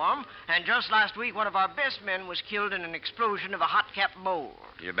platform. And just last week, one of our best men was killed in an explosion of a hot-cap mold.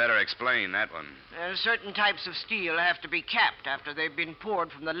 You better explain that one. Certain types of steel have to be capped after they've been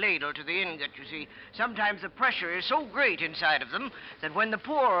poured from the ladle to the ingot, you see. Sometimes the pressure is so great inside of them that when the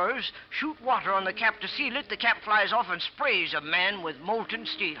pourers shoot water on the cap to seal it, the cap flies off and sprays a man with molten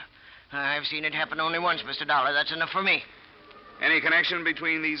steel. I've seen it happen only once, Mr. Dollar. That's enough for me. Any connection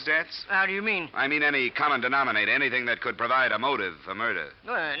between these deaths? How do you mean? I mean any common denominator, anything that could provide a motive for murder.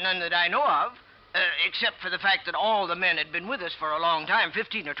 None that I know of, except for the fact that all the men had been with us for a long time,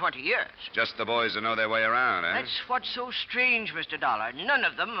 15 or 20 years. Just the boys who know their way around, eh? That's what's so strange, Mr. Dollar. None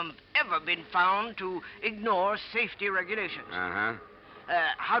of them have ever been found to ignore safety regulations. Uh-huh.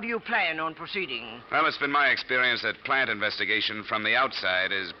 How do you plan on proceeding? Well, it's been my experience that plant investigation from the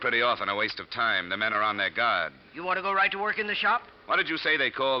outside is pretty often a waste of time. The men are on their guard. You want to go right to work in the shop? What did you say they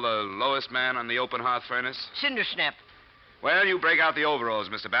call the lowest man on the open hearth furnace? Cinder snap. Well, you break out the overalls,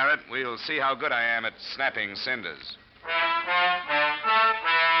 Mr. Barrett. We'll see how good I am at snapping cinders.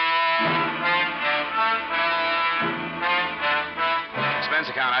 Expense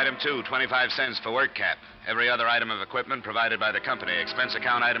account item 2, 25 cents for work cap. Every other item of equipment provided by the company. Expense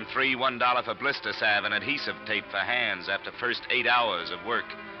account item 3, $1 for blister salve and adhesive tape for hands after first 8 hours of work.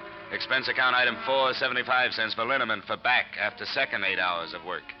 Expense account item 4, 75 cents for liniment for back after second 8 hours of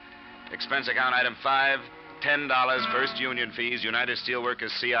work. Expense account item 5, $10 first union fees, United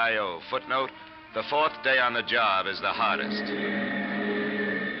Steelworkers CIO. Footnote, the 4th day on the job is the hardest.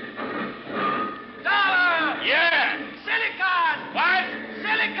 Dollar! Yeah! Silicon! What?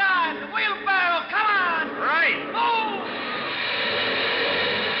 Silicon! The wheelbarrow, come on! Right! Move!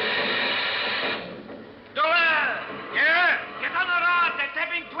 Dollar! Yeah? Get on the rod, they're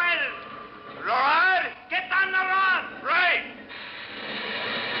tapping 12. Rod? Get on the rod! Right!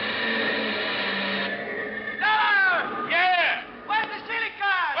 Dollar! Yeah! Where's the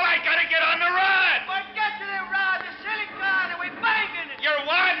silicon? Well, I gotta get on the rod! Well, get to the rod, the silicon, and we're banging it! You're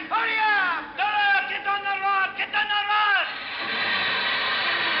what? Hurry up! Dollar, get on the rod! Get on the rod!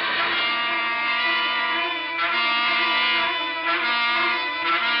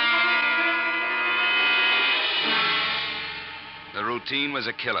 The routine was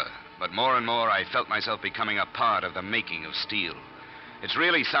a killer, but more and more I felt myself becoming a part of the making of steel. It's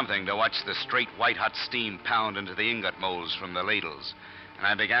really something to watch the straight white-hot steam pound into the ingot molds from the ladles. And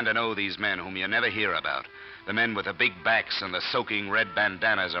I began to know these men whom you never hear about, the men with the big backs and the soaking red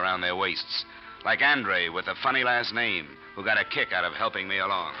bandanas around their waists, like Andre with the funny last name, who got a kick out of helping me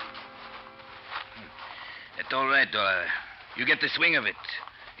along. It's all right, Dollar. You get the swing of it.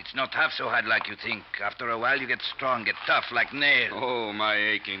 It's not half so hard like you think. After a while, you get strong, get tough like nails. Oh, my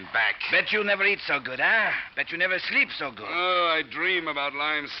aching back. Bet you never eat so good, huh? Bet you never sleep so good. Oh, I dream about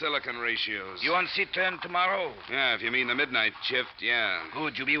lime-silicon ratios. You on seat turn tomorrow? Yeah, if you mean the midnight shift, yeah.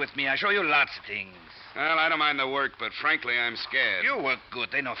 Good, you be with me. I show you lots of things. Well, I don't mind the work, but frankly, I'm scared. You work good.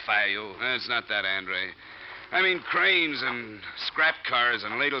 They no fire you. It's not that, Andre. I mean cranes and scrap cars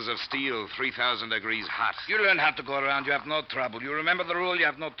and ladles of steel 3,000 degrees hot. You learn how to go around, you have no trouble. You remember the rule, you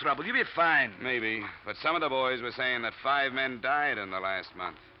have no trouble. You'll be fine. Maybe, but some of the boys were saying that 5 men died in the last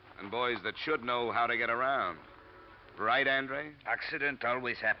month, and boys that should know how to get around. Right, Andre? Accident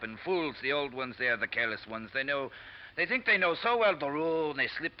always happen. Fools, the old ones, they are the careless ones. They think they know so well the rule, and they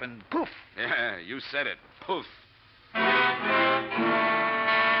slip and poof. Yeah, you said it. Poof.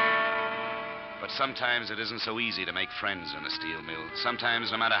 But sometimes it isn't so easy to make friends in a steel mill.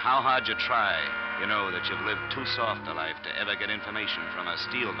 Sometimes, no matter how hard you try, you know that you've lived too soft a life to ever get information from a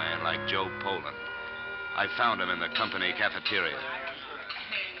steel man like Joe Poland. I found him in the company cafeteria.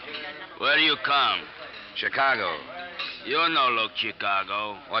 Where do you come? Chicago. You no look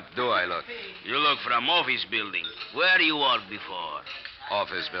Chicago. What do I look? You look from office building. Where you work before?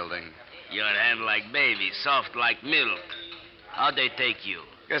 Office building. Your hand like baby, soft like milk. How'd they take you?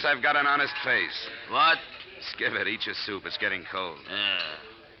 Guess I've got an honest face. What? Skip it. Eat your soup. It's getting cold.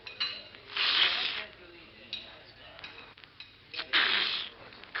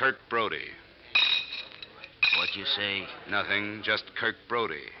 Kirk Brody. What you say? Nothing. Just Kirk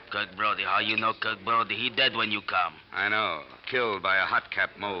Brody. Kirk Brody. How you know Kirk Brody? He dead when you come. I know. Killed by a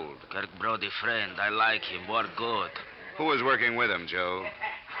hot-cap mold. Kirk Brody friend. I like him. Work good. Who was working with him, Joe?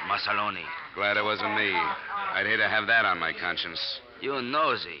 Masaloni. Glad it wasn't me. I'd hate to have that on my conscience. You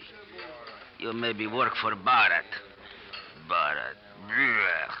nosy. You maybe work for Barrett. Barrett.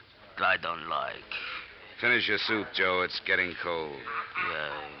 Blech. I don't like. Finish your soup, Joe. It's getting cold.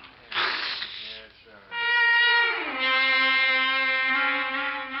 Yeah.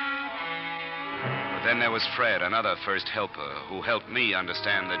 But then there was Fred, another first helper, who helped me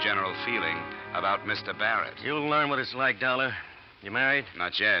understand the general feeling about Mr. Barrett. You'll learn what it's like, Dollar. You married?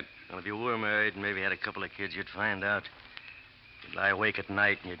 Not yet. Well, if you were married and maybe had a couple of kids, you'd find out. You'd lie awake at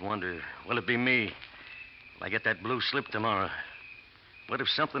night and you'd wonder, will it be me? Will I get that blue slip tomorrow? What if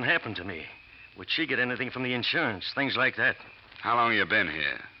something happened to me? Would she get anything from the insurance? Things like that. How long you been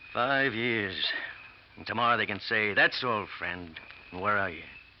here? 5 years. And tomorrow they can say, that's all, friend. And where are you?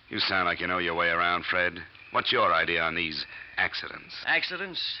 You sound like you know your way around, Fred. What's your idea on these accidents?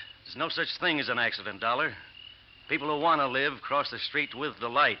 Accidents? There's no such thing as an accident, Dollar. People who want to live cross the street with the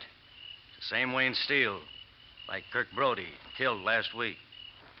light. It's the same way in steel. Like Kirk Brody, killed last week.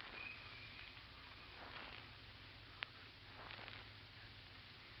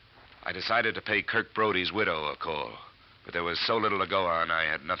 I decided to pay Kirk Brody's widow a call, but there was so little to go on, I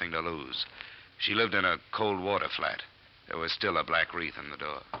had nothing to lose. She lived in a cold water flat. There was still a black wreath in the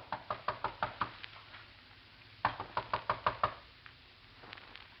door.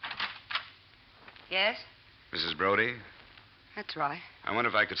 Yes? Mrs. Brody? That's right. I wonder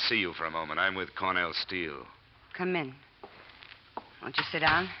if I could see you for a moment. I'm with Cornell Steele. Come in. Won't you sit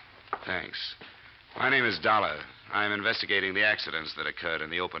down? Thanks. My name is Dollar. I'm investigating the accidents that occurred in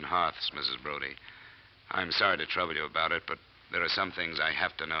the open hearths, Mrs. Brody. I'm sorry to trouble you about it, but there are some things I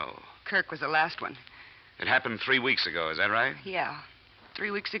have to know. Kirk was the last one. It happened 3 weeks ago, is that right? Yeah.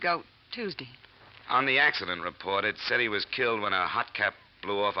 3 weeks ago, Tuesday. On the accident report, it said he was killed when a hot cap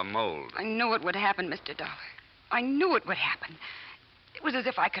blew off a mold. I knew it would happen, Mr. Dollar. I knew it would happen. It was as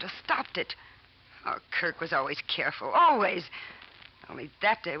if I could have stopped it. Oh, Kirk was always careful, always. Only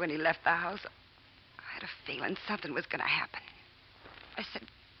that day when he left the house, I had a feeling something was going to happen. I said,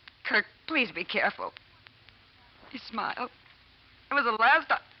 Kirk, please be careful. He smiled. It was the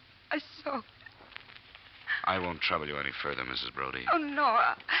last I saw. I won't trouble you any further, Mrs. Brody. Oh, no.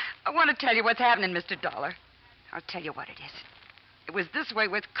 I want to tell you what's happening, Mr. Dollar. I'll tell you what it is. It was this way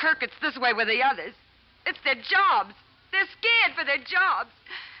with Kirk. It's this way with the others. It's their jobs. They're scared for their jobs.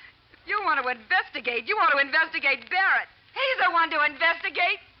 If you want to investigate, you want to investigate Barrett. He's the one to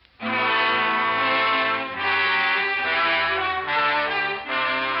investigate.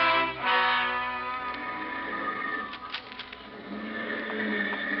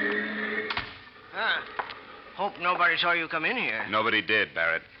 Hope nobody saw you come in here. Nobody did,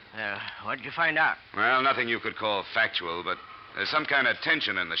 Barrett. What did you find out? Well, nothing you could call factual, but there's some kind of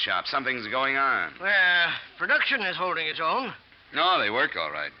tension in the shop. Something's going on. Well, production is holding its own. No, they work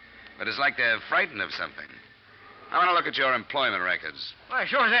all right. But it's like they're frightened of something. I want to look at your employment records. Well,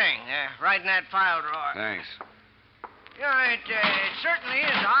 sure thing. Right in that file drawer. Thanks. Yeah, it certainly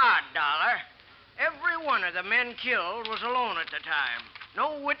is odd, Dollar. Every one of the men killed was alone at the time.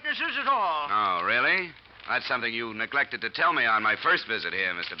 No witnesses at all. Oh, really? That's something you neglected to tell me on my first visit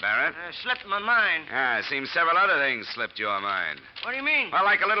here, Mr. Barrett. Slipped my mind. Yeah, it seems several other things slipped your mind. What do you mean? Well,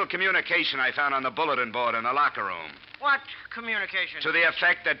 like a little communication I found on the bulletin board in the locker room. What communication? To the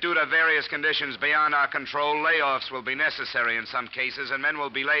effect that due to various conditions beyond our control, layoffs will be necessary in some cases, and men will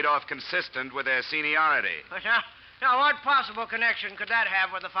be laid off consistent with their seniority. But now, what possible connection could that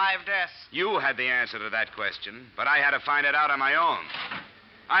have with the 5 deaths? You had the answer to that question, but I had to find it out on my own.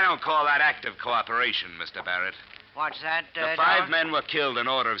 I don't call that active cooperation, Mr. Barrett. What's that, The 5 men were killed in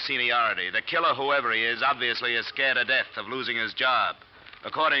order of seniority. The killer, whoever he is, obviously is scared to death of losing his job.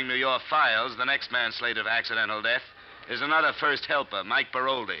 According to your files, the next man slated of accidental death is another first helper, Mike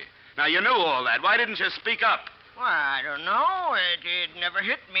Baroldi. Now, you knew all that. Why didn't you speak up? Well, I don't know. It never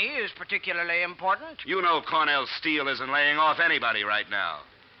hit me as particularly important. You know Cornell Steele isn't laying off anybody right now.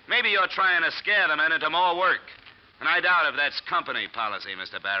 Maybe you're trying to scare the men into more work. And I doubt if that's company policy,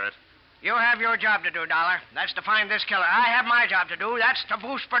 Mr. Barrett. You have your job to do, Dollar. That's to find this killer. I have my job to do. That's to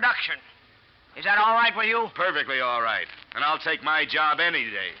boost production. Is that all right with you? Perfectly all right. And I'll take my job any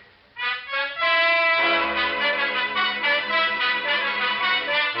day.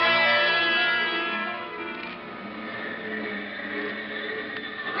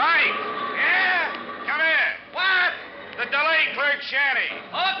 Mike! Yeah? Come here.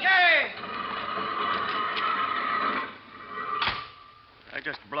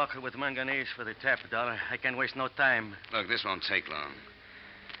 just block her with manganese for the tap, Dollar. I can't waste no time. Look, this won't take long.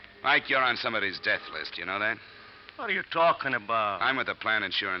 Mike, you're on somebody's death list. You know that? What are you talking about? I'm with the Plan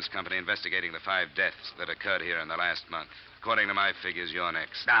Insurance Company investigating the 5 deaths that occurred here in the last month. According to my figures, you're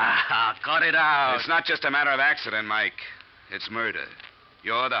next. Cut it out. It's not just a matter of accident, Mike. It's murder.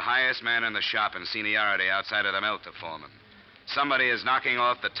 You're the highest man in the shop in seniority outside of the melter foreman. Somebody is knocking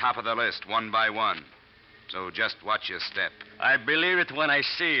off the top of the list one by one. So just watch your step. I believe it when I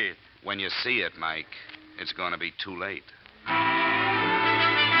see it. When you see it, Mike, it's going to be too late.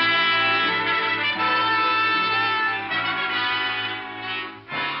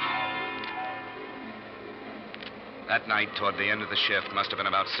 That night, toward the end of the shift, must have been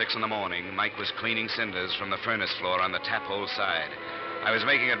about 6 in the morning, Mike was cleaning cinders from the furnace floor on the tap hole side. I was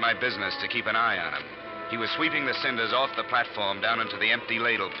making it my business to keep an eye on him. He was sweeping the cinders off the platform down into the empty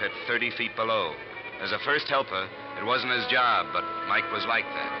ladle pit 30 feet below. As a first helper, it wasn't his job, but Mike was like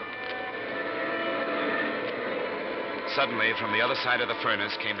that. Suddenly, from the other side of the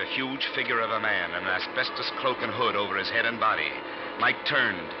furnace came the huge figure of a man in an asbestos cloak and hood over his head and body. Mike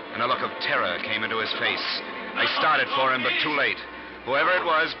turned, and a look of terror came into his face. I started for him, but too late. Whoever it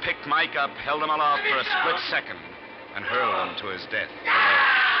was picked Mike up, held him aloft for a split second, and hurled him to his death below.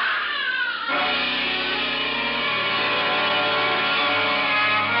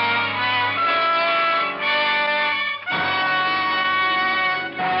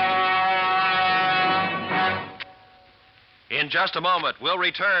 In just a moment, we'll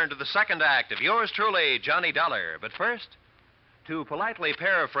return to the second act of yours truly, Johnny Dollar. But first, to politely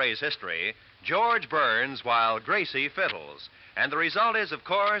paraphrase history, George burns while Gracie fiddles. And the result is, of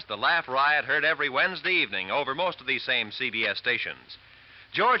course, the laugh riot heard every Wednesday evening over most of these same CBS stations.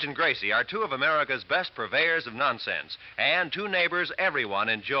 George and Gracie are 2 of America's best purveyors of nonsense, and 2 neighbors everyone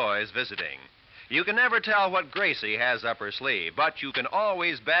enjoys visiting. You can never tell what Gracie has up her sleeve, but you can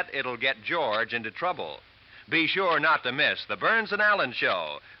always bet it'll get George into trouble. Be sure not to miss the Burns and Allen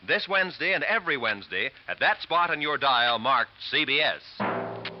Show this Wednesday and every Wednesday at that spot on your dial marked CBS.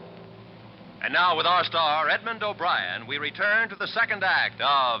 And now, with our star, Edmund O'Brien, we return to the second act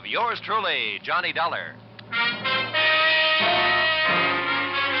of yours truly, Johnny Dollar.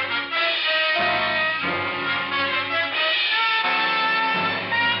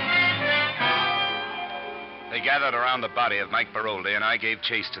 They gathered around the body of Mike Baroldi, and I gave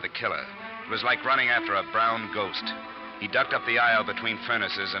chase to the killer. It was like running after a brown ghost. He ducked up the aisle between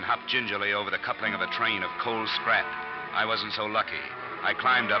furnaces and hopped gingerly over the coupling of a train of coal scrap. I wasn't so lucky. I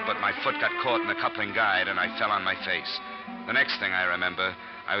climbed up, but my foot got caught in the coupling guide, and I fell on my face. The next thing I remember,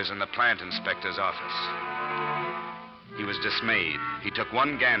 I was in the plant inspector's office. He was dismayed. He took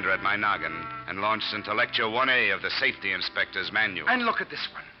one gander at my noggin and launched into Lecture 1A of the Safety Inspector's Manual. And look at this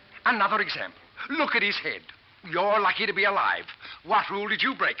one. Another example. Look at his head. You're lucky to be alive. What rule did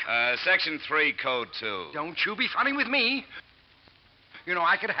you break? Section 3, Code 2. Don't you be funning with me. You know,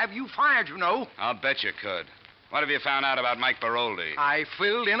 I could have you fired, you know. I'll bet you could. What have you found out about Mike Baroldi? I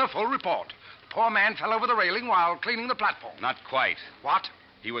filled in a full report. The poor man fell over the railing while cleaning the platform. Not quite. What?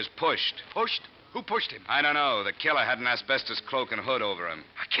 He was pushed. Pushed? Who pushed him? I don't know. The killer had an asbestos cloak and hood over him.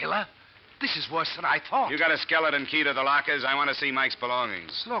 A killer? This is worse than I thought. You got a skeleton key to the lockers? I want to see Mike's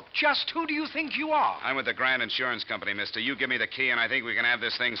belongings. Look, just who do you think you are? I'm with the Grand Insurance Company, mister. You give me the key, and I think we can have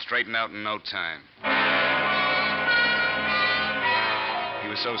this thing straightened out in no time. He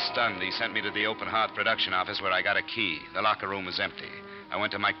was so stunned, he sent me to the Open Heart production office where I got a key. The locker room was empty. I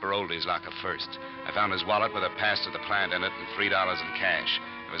went to Mike Baroldi's locker first. I found his wallet with a pass to the plant in it and $3 in cash.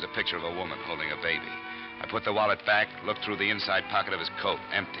 There was a picture of a woman holding a baby. I put the wallet back, looked through the inside pocket of his coat,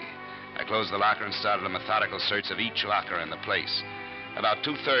 empty. I closed the locker and started a methodical search of each locker in the place. About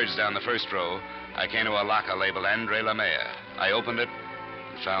 2/3 down the first row, I came to a locker labeled Andre Lemaire. I opened it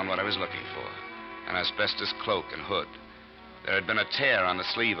and found what I was looking for, an asbestos cloak and hood. There had been a tear on the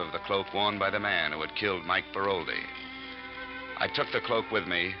sleeve of the cloak worn by the man who had killed Mike Baroldi. I took the cloak with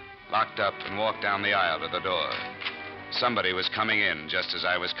me, locked up, and walked down the aisle to the door. Somebody was coming in just as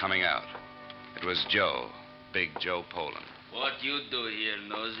I was coming out. It was Joe, Big Joe Poland. What you do here,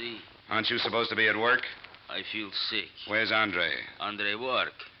 Nosy? Aren't you supposed to be at work? I feel sick. Where's Andre? Andre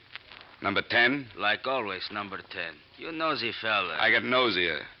work. Number 10? Like always, number 10. You nosy fella. I got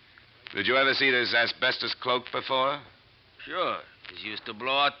nosier. Did you ever see this asbestos cloak before? Sure. It used to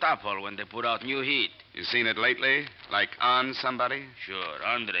blow a topple when they put out new heat. You seen it lately? Like on somebody? Sure.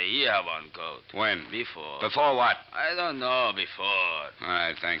 Andre, he have on coat. When? Before. Before what? I don't know. Before. All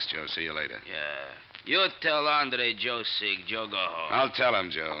right, thanks, Joe. See you later. Yeah. You tell Andre Joe's sick. Joe go home. I'll tell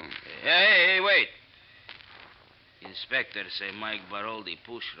him, Joe. Hey, wait. Inspector say Mike Baroldi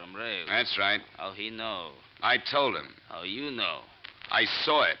pushed from rail. That's right. How he know? I told him. How you know? I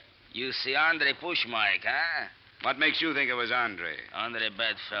saw it. You see Andre push Mike, huh? What makes you think it was Andre? Andre,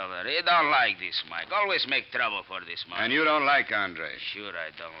 bad fella. He don't like this Mike. Always make trouble for this Mike. And you don't like Andre? Sure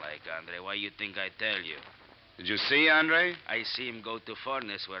I don't like Andre. Why you think I tell you? Did you see Andre? I see him go to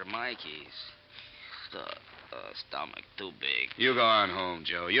furnace where Mike is. Stomach too big. You go on home,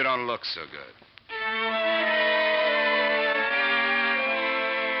 Joe. You don't look so good.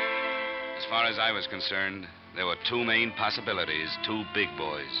 As far as I was concerned, there were two main possibilities, two big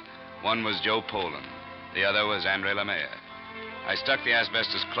boys. One was Joe Poland. The other was Andre Lemaire. I stuck the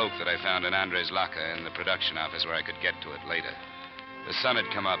asbestos cloak that I found in Andre's locker in the production office where I could get to it later. The sun had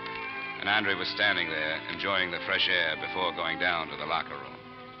come up, and Andre was standing there, enjoying the fresh air before going down to the locker room.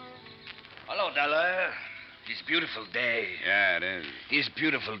 Hello, Dollar. It's a beautiful day. Yeah, it is. It's a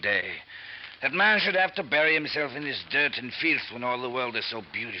beautiful day. That man should have to bury himself in this dirt and filth when all the world is so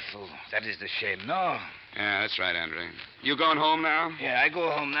beautiful. That is the shame, no? Yeah, that's right, Andre. You going home now? Yeah, I go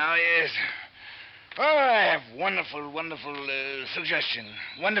home now, yes. Oh, I have wonderful suggestion.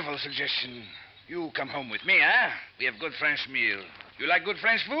 Wonderful suggestion. You come home with me, huh? We have good French meal. You like good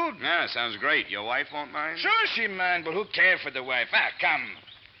French food? Yeah, sounds great. Your wife won't mind? Sure she mind, but who cares for the wife? Come.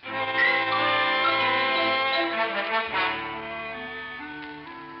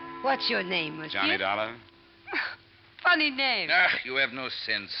 What's your name, monsieur? Johnny Dollar. Funny name. You have no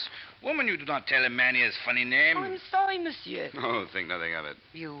sense. Woman, you do not tell a man he has funny name. Oh, I'm sorry, monsieur. Oh, think nothing of it.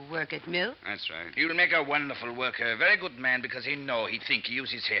 You work at mill? That's right. He will make a wonderful worker. A very good man because he think, he use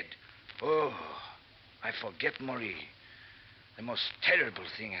his head. Oh, I forget Marie. The most terrible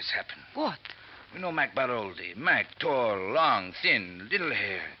thing has happened. What? You know Mac Baroldi. Mac, tall, long, thin, little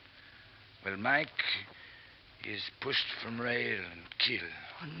hair. Well, Mike is pushed from rail and killed.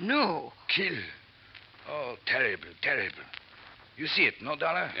 Oh, no. Killed. Oh, terrible, terrible. You see it, no,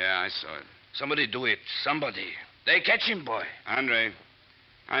 Dollar? Yeah, I saw it. Somebody do it. Somebody. They catch him, boy. Andre,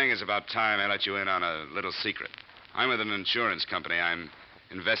 I think it's about time I let you in on a little secret. I'm with an insurance company. I'm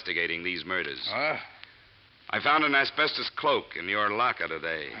investigating these murders. Huh? I found an asbestos cloak in your locker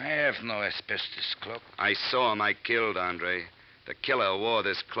today. I have no asbestos cloak. I saw Mike killed, Andre. The killer wore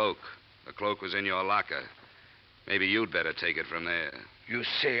this cloak. The cloak was in your locker. Maybe you'd better take it from there. You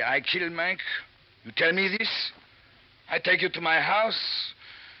say I killed Mike? You tell me this? I take you to my house.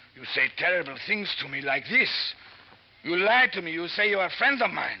 You say terrible things to me like this. You lie to me. You say you are friends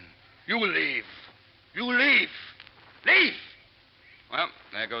of mine. You will leave. You leave. Leave! Well,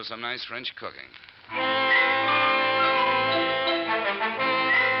 there goes some nice French cooking.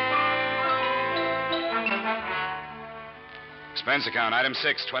 Expense account, item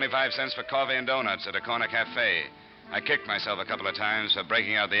 6, 25 cents for coffee and donuts at a corner cafe. I kicked myself a couple of times for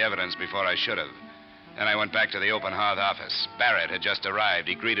breaking out the evidence before I should have. Then I went back to the open hearth office. Barrett had just arrived.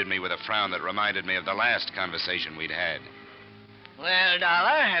 He greeted me with a frown that reminded me of the last conversation we'd had. Well,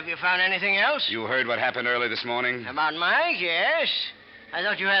 Dollar, have you found anything else? You heard what happened early this morning? About Mike, yes. I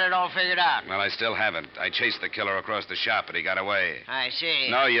thought you had it all figured out. Well, I still haven't. I chased the killer across the shop, but he got away. I see.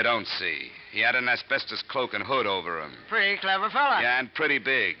 No, you don't see. He had an asbestos cloak and hood over him. Pretty clever fella. Yeah, and pretty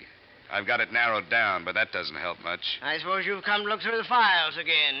big. I've got it narrowed down, but that doesn't help much. I suppose you've come to look through the files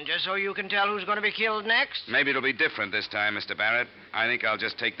again, just so you can tell who's going to be killed next? Maybe it'll be different this time, Mr. Barrett. I think I'll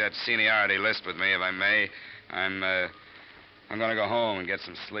just take that seniority list with me, if I may. I'm going to go home and get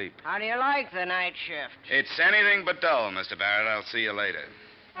some sleep. How do you like the night shift? It's anything but dull, Mr. Barrett. I'll see you later.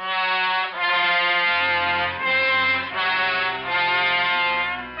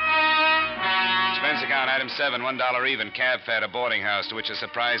 Expense account, item 7, $1 even, cab fare to boarding house, to which a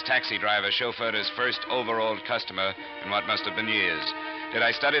surprised taxi driver chauffeured his first overalled customer in what must have been years. Did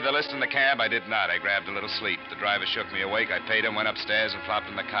I study the list in the cab? I did not. I grabbed a little sleep. The driver shook me awake. I paid him, went upstairs, and flopped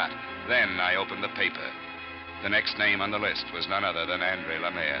in the cot. Then I opened the paper. The next name on the list was none other than Andre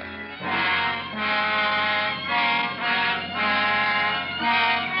Lemaire.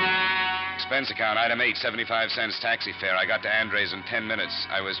 Expense account, item 8, 75 cents taxi fare. I got to Andre's in 10 minutes.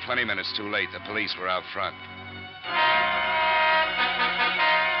 I was 20 minutes too late. The police were out front.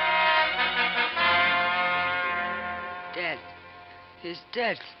 Dead. He's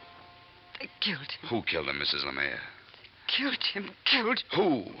dead. They killed him. Who killed him, Mrs. Lemaire? Killed him. Killed.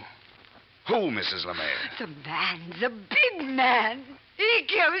 Who? Who, Mrs. Lemaire? The man. The big man. He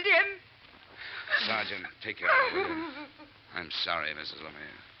killed him. Sergeant, take care of it, will you? I'm sorry, Mrs.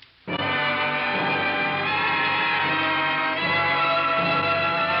 Lemaire.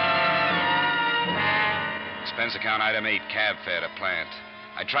 Expense account, item 8, cab fare to plant.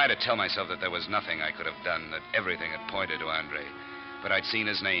 I tried to tell myself that there was nothing I could have done, that everything had pointed to Andre. But I'd seen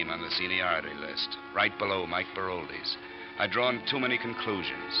his name on the seniority list, right below Mike Baroldi's. I'd drawn too many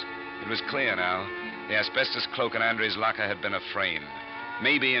conclusions. It was clear now. The asbestos cloak in Andre's locker had been a frame.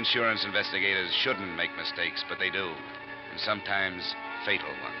 Maybe insurance investigators shouldn't make mistakes, but they do. And sometimes fatal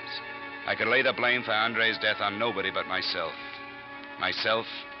ones. I could lay the blame for Andre's death on nobody but myself. Myself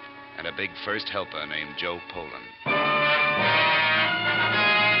and a big first helper named Joe Poland.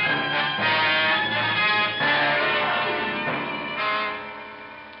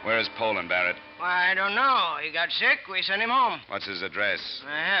 Where's Poland, Barrett? Why, I don't know. He got sick. We sent him home. What's his address?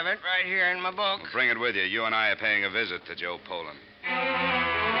 I have it right here in my book. Well, bring it with you. You and I are paying a visit to Joe Poland.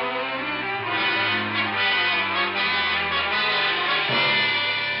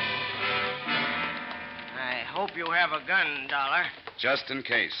 I hope you have a gun, Dollar. Just in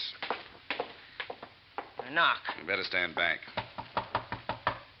case. Knock. You better stand back.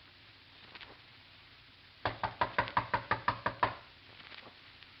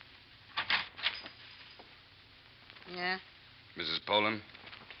 Yeah? Mrs. Poland?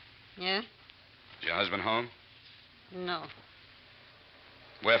 Yeah? Is your husband home? No.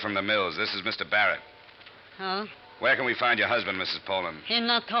 We're from the mills. This is Mr. Barrett. Huh? Where can we find your husband, Mrs. Poland? He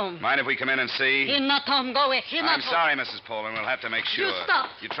not home. Mind if we come in and see? He not home. Go away. He not I'm home. sorry, Mrs. Poland. We'll have to make sure. You stop.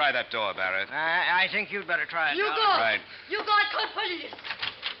 You try that door, Barrett. I think you'd better try it, You Dollar. go. Right. You go. I call police.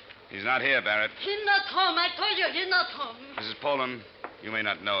 He's not here, Barrett. He not home. I told you he not home. Mrs. Poland, you may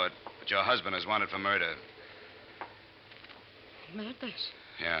not know it, but your husband is wanted for murder. Murders.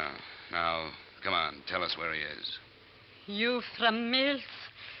 Yeah. Now, come on. Tell us where he is. You from Mills?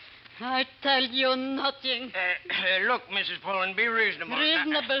 I tell you nothing. Look, Mrs. Poland, be reasonable.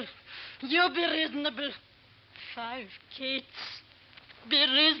 Reasonable. You be reasonable. 5 kids. Be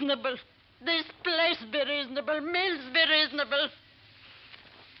reasonable. This place be reasonable. Mills be reasonable.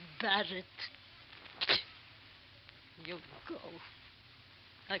 Barrett. You go.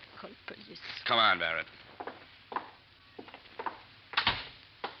 I call police. Come on, Barrett.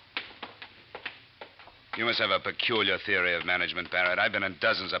 You must have a peculiar theory of management, Barrett. I've been in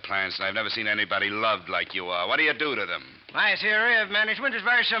dozens of plants, and I've never seen anybody loved like you are. What do you do to them? My theory of management is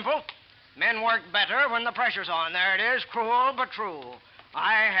very simple. Men work better when the pressure's on. There it is, cruel but true.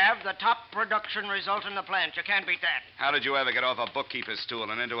 I have the top production result in the plant. You can't beat that. How did you ever get off a bookkeeper's stool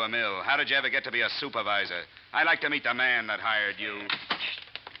and into a mill? How did you ever get to be a supervisor? I'd like to meet the man that hired you.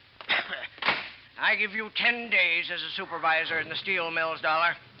 I give you 10 days as a supervisor in the steel mills,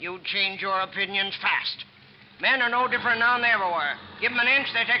 Dollar. You'd change your opinions fast. Men are no different now than they ever were. Give them an inch,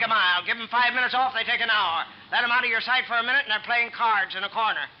 they take a mile. Give them 5 minutes off, they take an hour. Let them out of your sight for a minute, and they're playing cards in a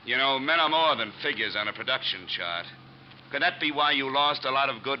corner. You know, men are more than figures on a production chart. Could that be why you lost a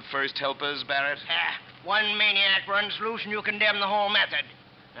lot of good first helpers, Barrett? One maniac runs loose, and you condemn the whole method.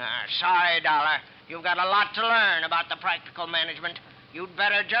 Sorry, Dollar. You've got a lot to learn about the practical management. You'd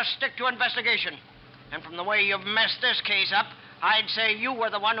better just stick to investigation. And from the way you've messed this case up, I'd say you were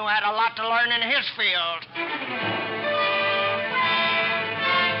the one who had a lot to learn in his field.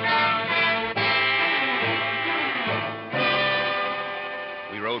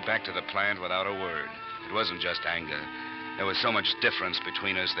 We rode back to the plant without a word. It wasn't just anger. There was so much difference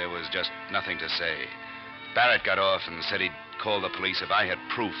between us, there was just nothing to say. Barrett got off and said he'd call the police if I had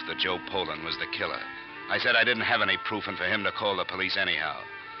proof that Joe Poland was the killer. I said I didn't have any proof and for him to call the police anyhow.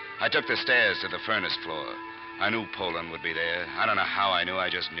 I took the stairs to the furnace floor. I knew Poland would be there. I don't know how I knew, I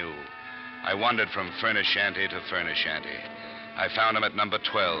just knew. I wandered from furnace shanty to furnace shanty. I found him at number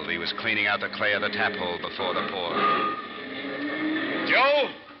 12. He was cleaning out the clay of the tap hole before the pour. Joe?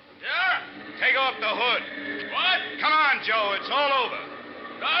 Yeah? Take off the hood. What? Come on, Joe. It's all over.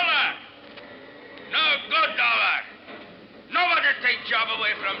 Dollar. No good, Dollar. Nobody take job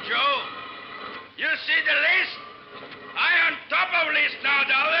away from Joe. You see the list? I on top of list now,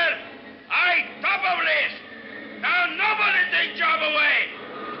 Dollar. I top of list. Now nobody take job away.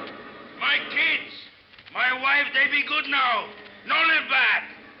 My kids, my wife, they be good now. No live bad.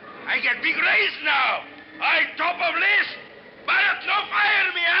 I get big raise now. I top of list. But it's no fire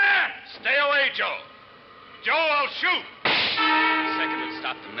me, huh? Stay away, Joe. Joe, I'll shoot. The second it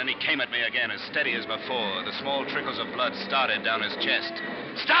stopped him, then he came at me again, as steady as before. The small trickles of blood started down his chest.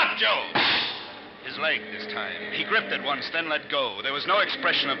 Stop, Joe! His leg this time. He gripped it once, then let go. There was no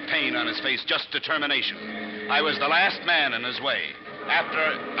expression of pain on his face, just determination. I was the last man in his way. After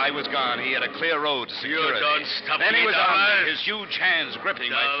I was gone, he had a clear road to security. You don't stop then me, he was Dollar. on me, his huge hands gripping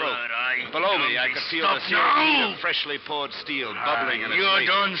my throat. Below me, I could feel the seared heat of freshly poured steel bubbling in his You face.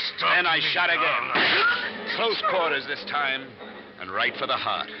 don't stop Then I me, shot again. Dollar. Close quarters this time, and right for the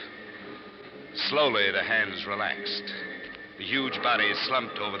heart. Slowly, the hands relaxed. The huge body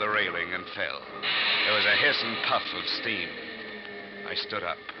slumped over the railing and fell. There was a hiss and puff of steam. I stood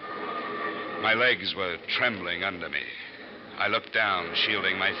up. My legs were trembling under me. I looked down,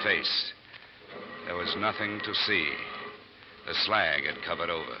 shielding my face. There was nothing to see. The slag had covered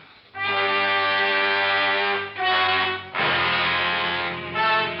over.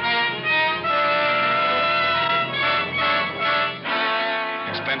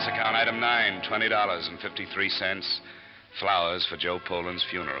 Expense account, item 9, $20.53. Flowers for Joe Poland's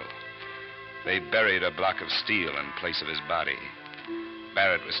funeral. They buried a block of steel in place of his body.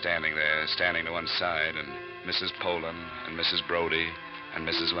 Barrett was standing there, standing to one side, and Mrs. Poland and Mrs. Brody and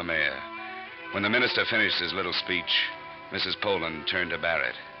Mrs. Lemaire. When the minister finished his little speech, Mrs. Poland turned to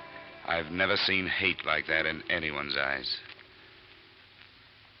Barrett. I've never seen hate like that in anyone's eyes.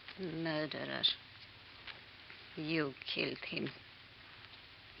 Murderer. You killed him.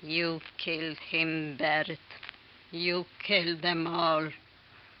 You killed him, Barrett. You killed them all.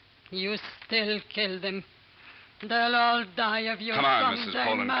 You still kill them. They'll all die of you Come on, someday, Mrs.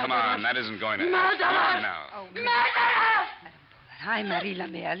 Poland, murderer. come on. That isn't going to happen. Murderer! Come on now. Oh, murderer! Hi, Marie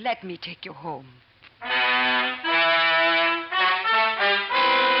Lemaire. Let me take you home.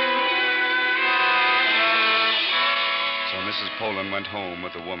 So Mrs. Poland went home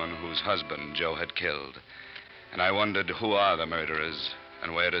with the woman whose husband Joe had killed. And I wondered, who are the murderers,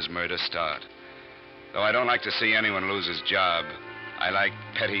 and where does murder start? Though I don't like to see anyone lose his job, I like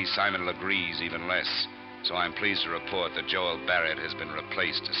petty Simon Legree's even less. So I'm pleased to report that Joel Barrett has been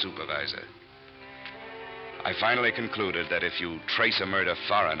replaced as supervisor. I finally concluded that if you trace a murder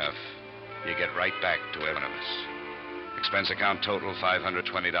far enough, you get right back to anonymous. Expense account total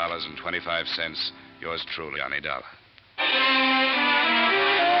 $520.25. Yours truly, Johnny Dollar.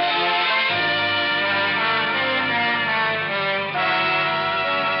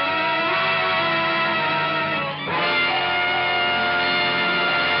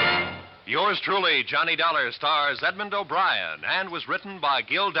 Yours truly, Johnny Dollar, stars Edmund O'Brien and was written by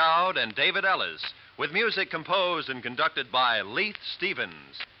Gil Dowd and David Ellis, with music composed and conducted by Leith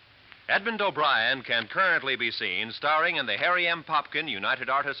Stevens. Edmund O'Brien can currently be seen starring in the Harry M. Popkin United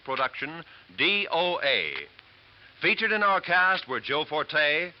Artists production, DOA. Featured in our cast were Joe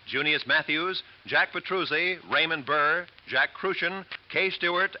Forte, Junius Matthews, Jack Petruzzi, Raymond Burr, Jack Crucian, Kay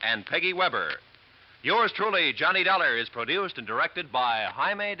Stewart, and Peggy Weber. Yours truly, Johnny Dollar, is produced and directed by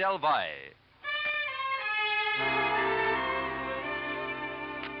Jaime Del Valle.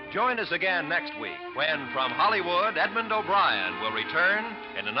 Join us again next week when, from Hollywood, Edmund O'Brien will return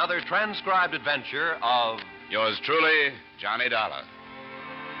in another transcribed adventure of... Yours truly, Johnny Dollar.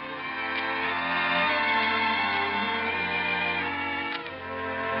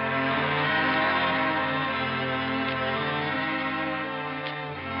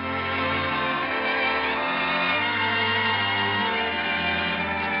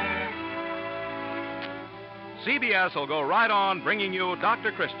 CBS will go right on bringing you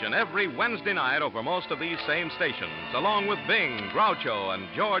Dr. Christian every Wednesday night over most of these same stations, along with Bing, Groucho, and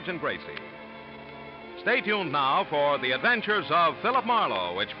George and Gracie. Stay tuned now for The Adventures of Philip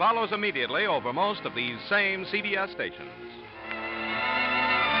Marlowe, which follows immediately over most of these same CBS stations.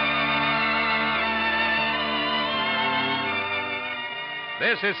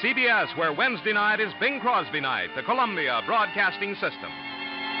 This is CBS, where Wednesday night is Bing Crosby night, the Columbia Broadcasting System.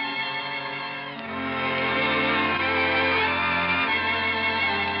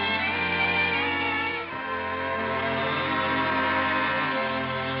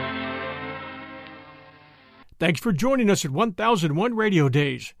 Thanks for joining us at 1001 Radio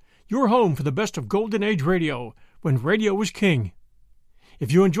Days, your home for the best of Golden Age radio, when radio was king.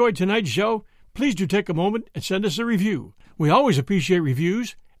 If you enjoyed tonight's show, please do take a moment and send us a review. We always appreciate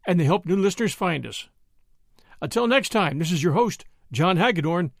reviews, and they help new listeners find us. Until next time, this is your host, John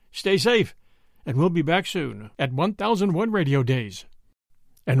Hagedorn. Stay safe, and we'll be back soon at 1001 Radio Days.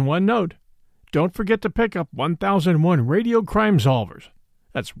 And one note, don't forget to pick up 1001 Radio Crime Solvers.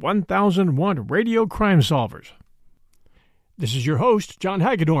 That's 1001 Radio Crime Solvers. This is your host, John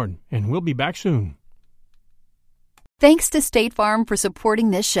Hagedorn, and we'll be back soon. Thanks to State Farm for supporting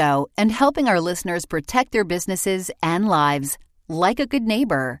this show and helping our listeners protect their businesses and lives. Like a good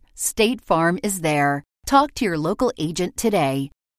neighbor, State Farm is there. Talk to your local agent today.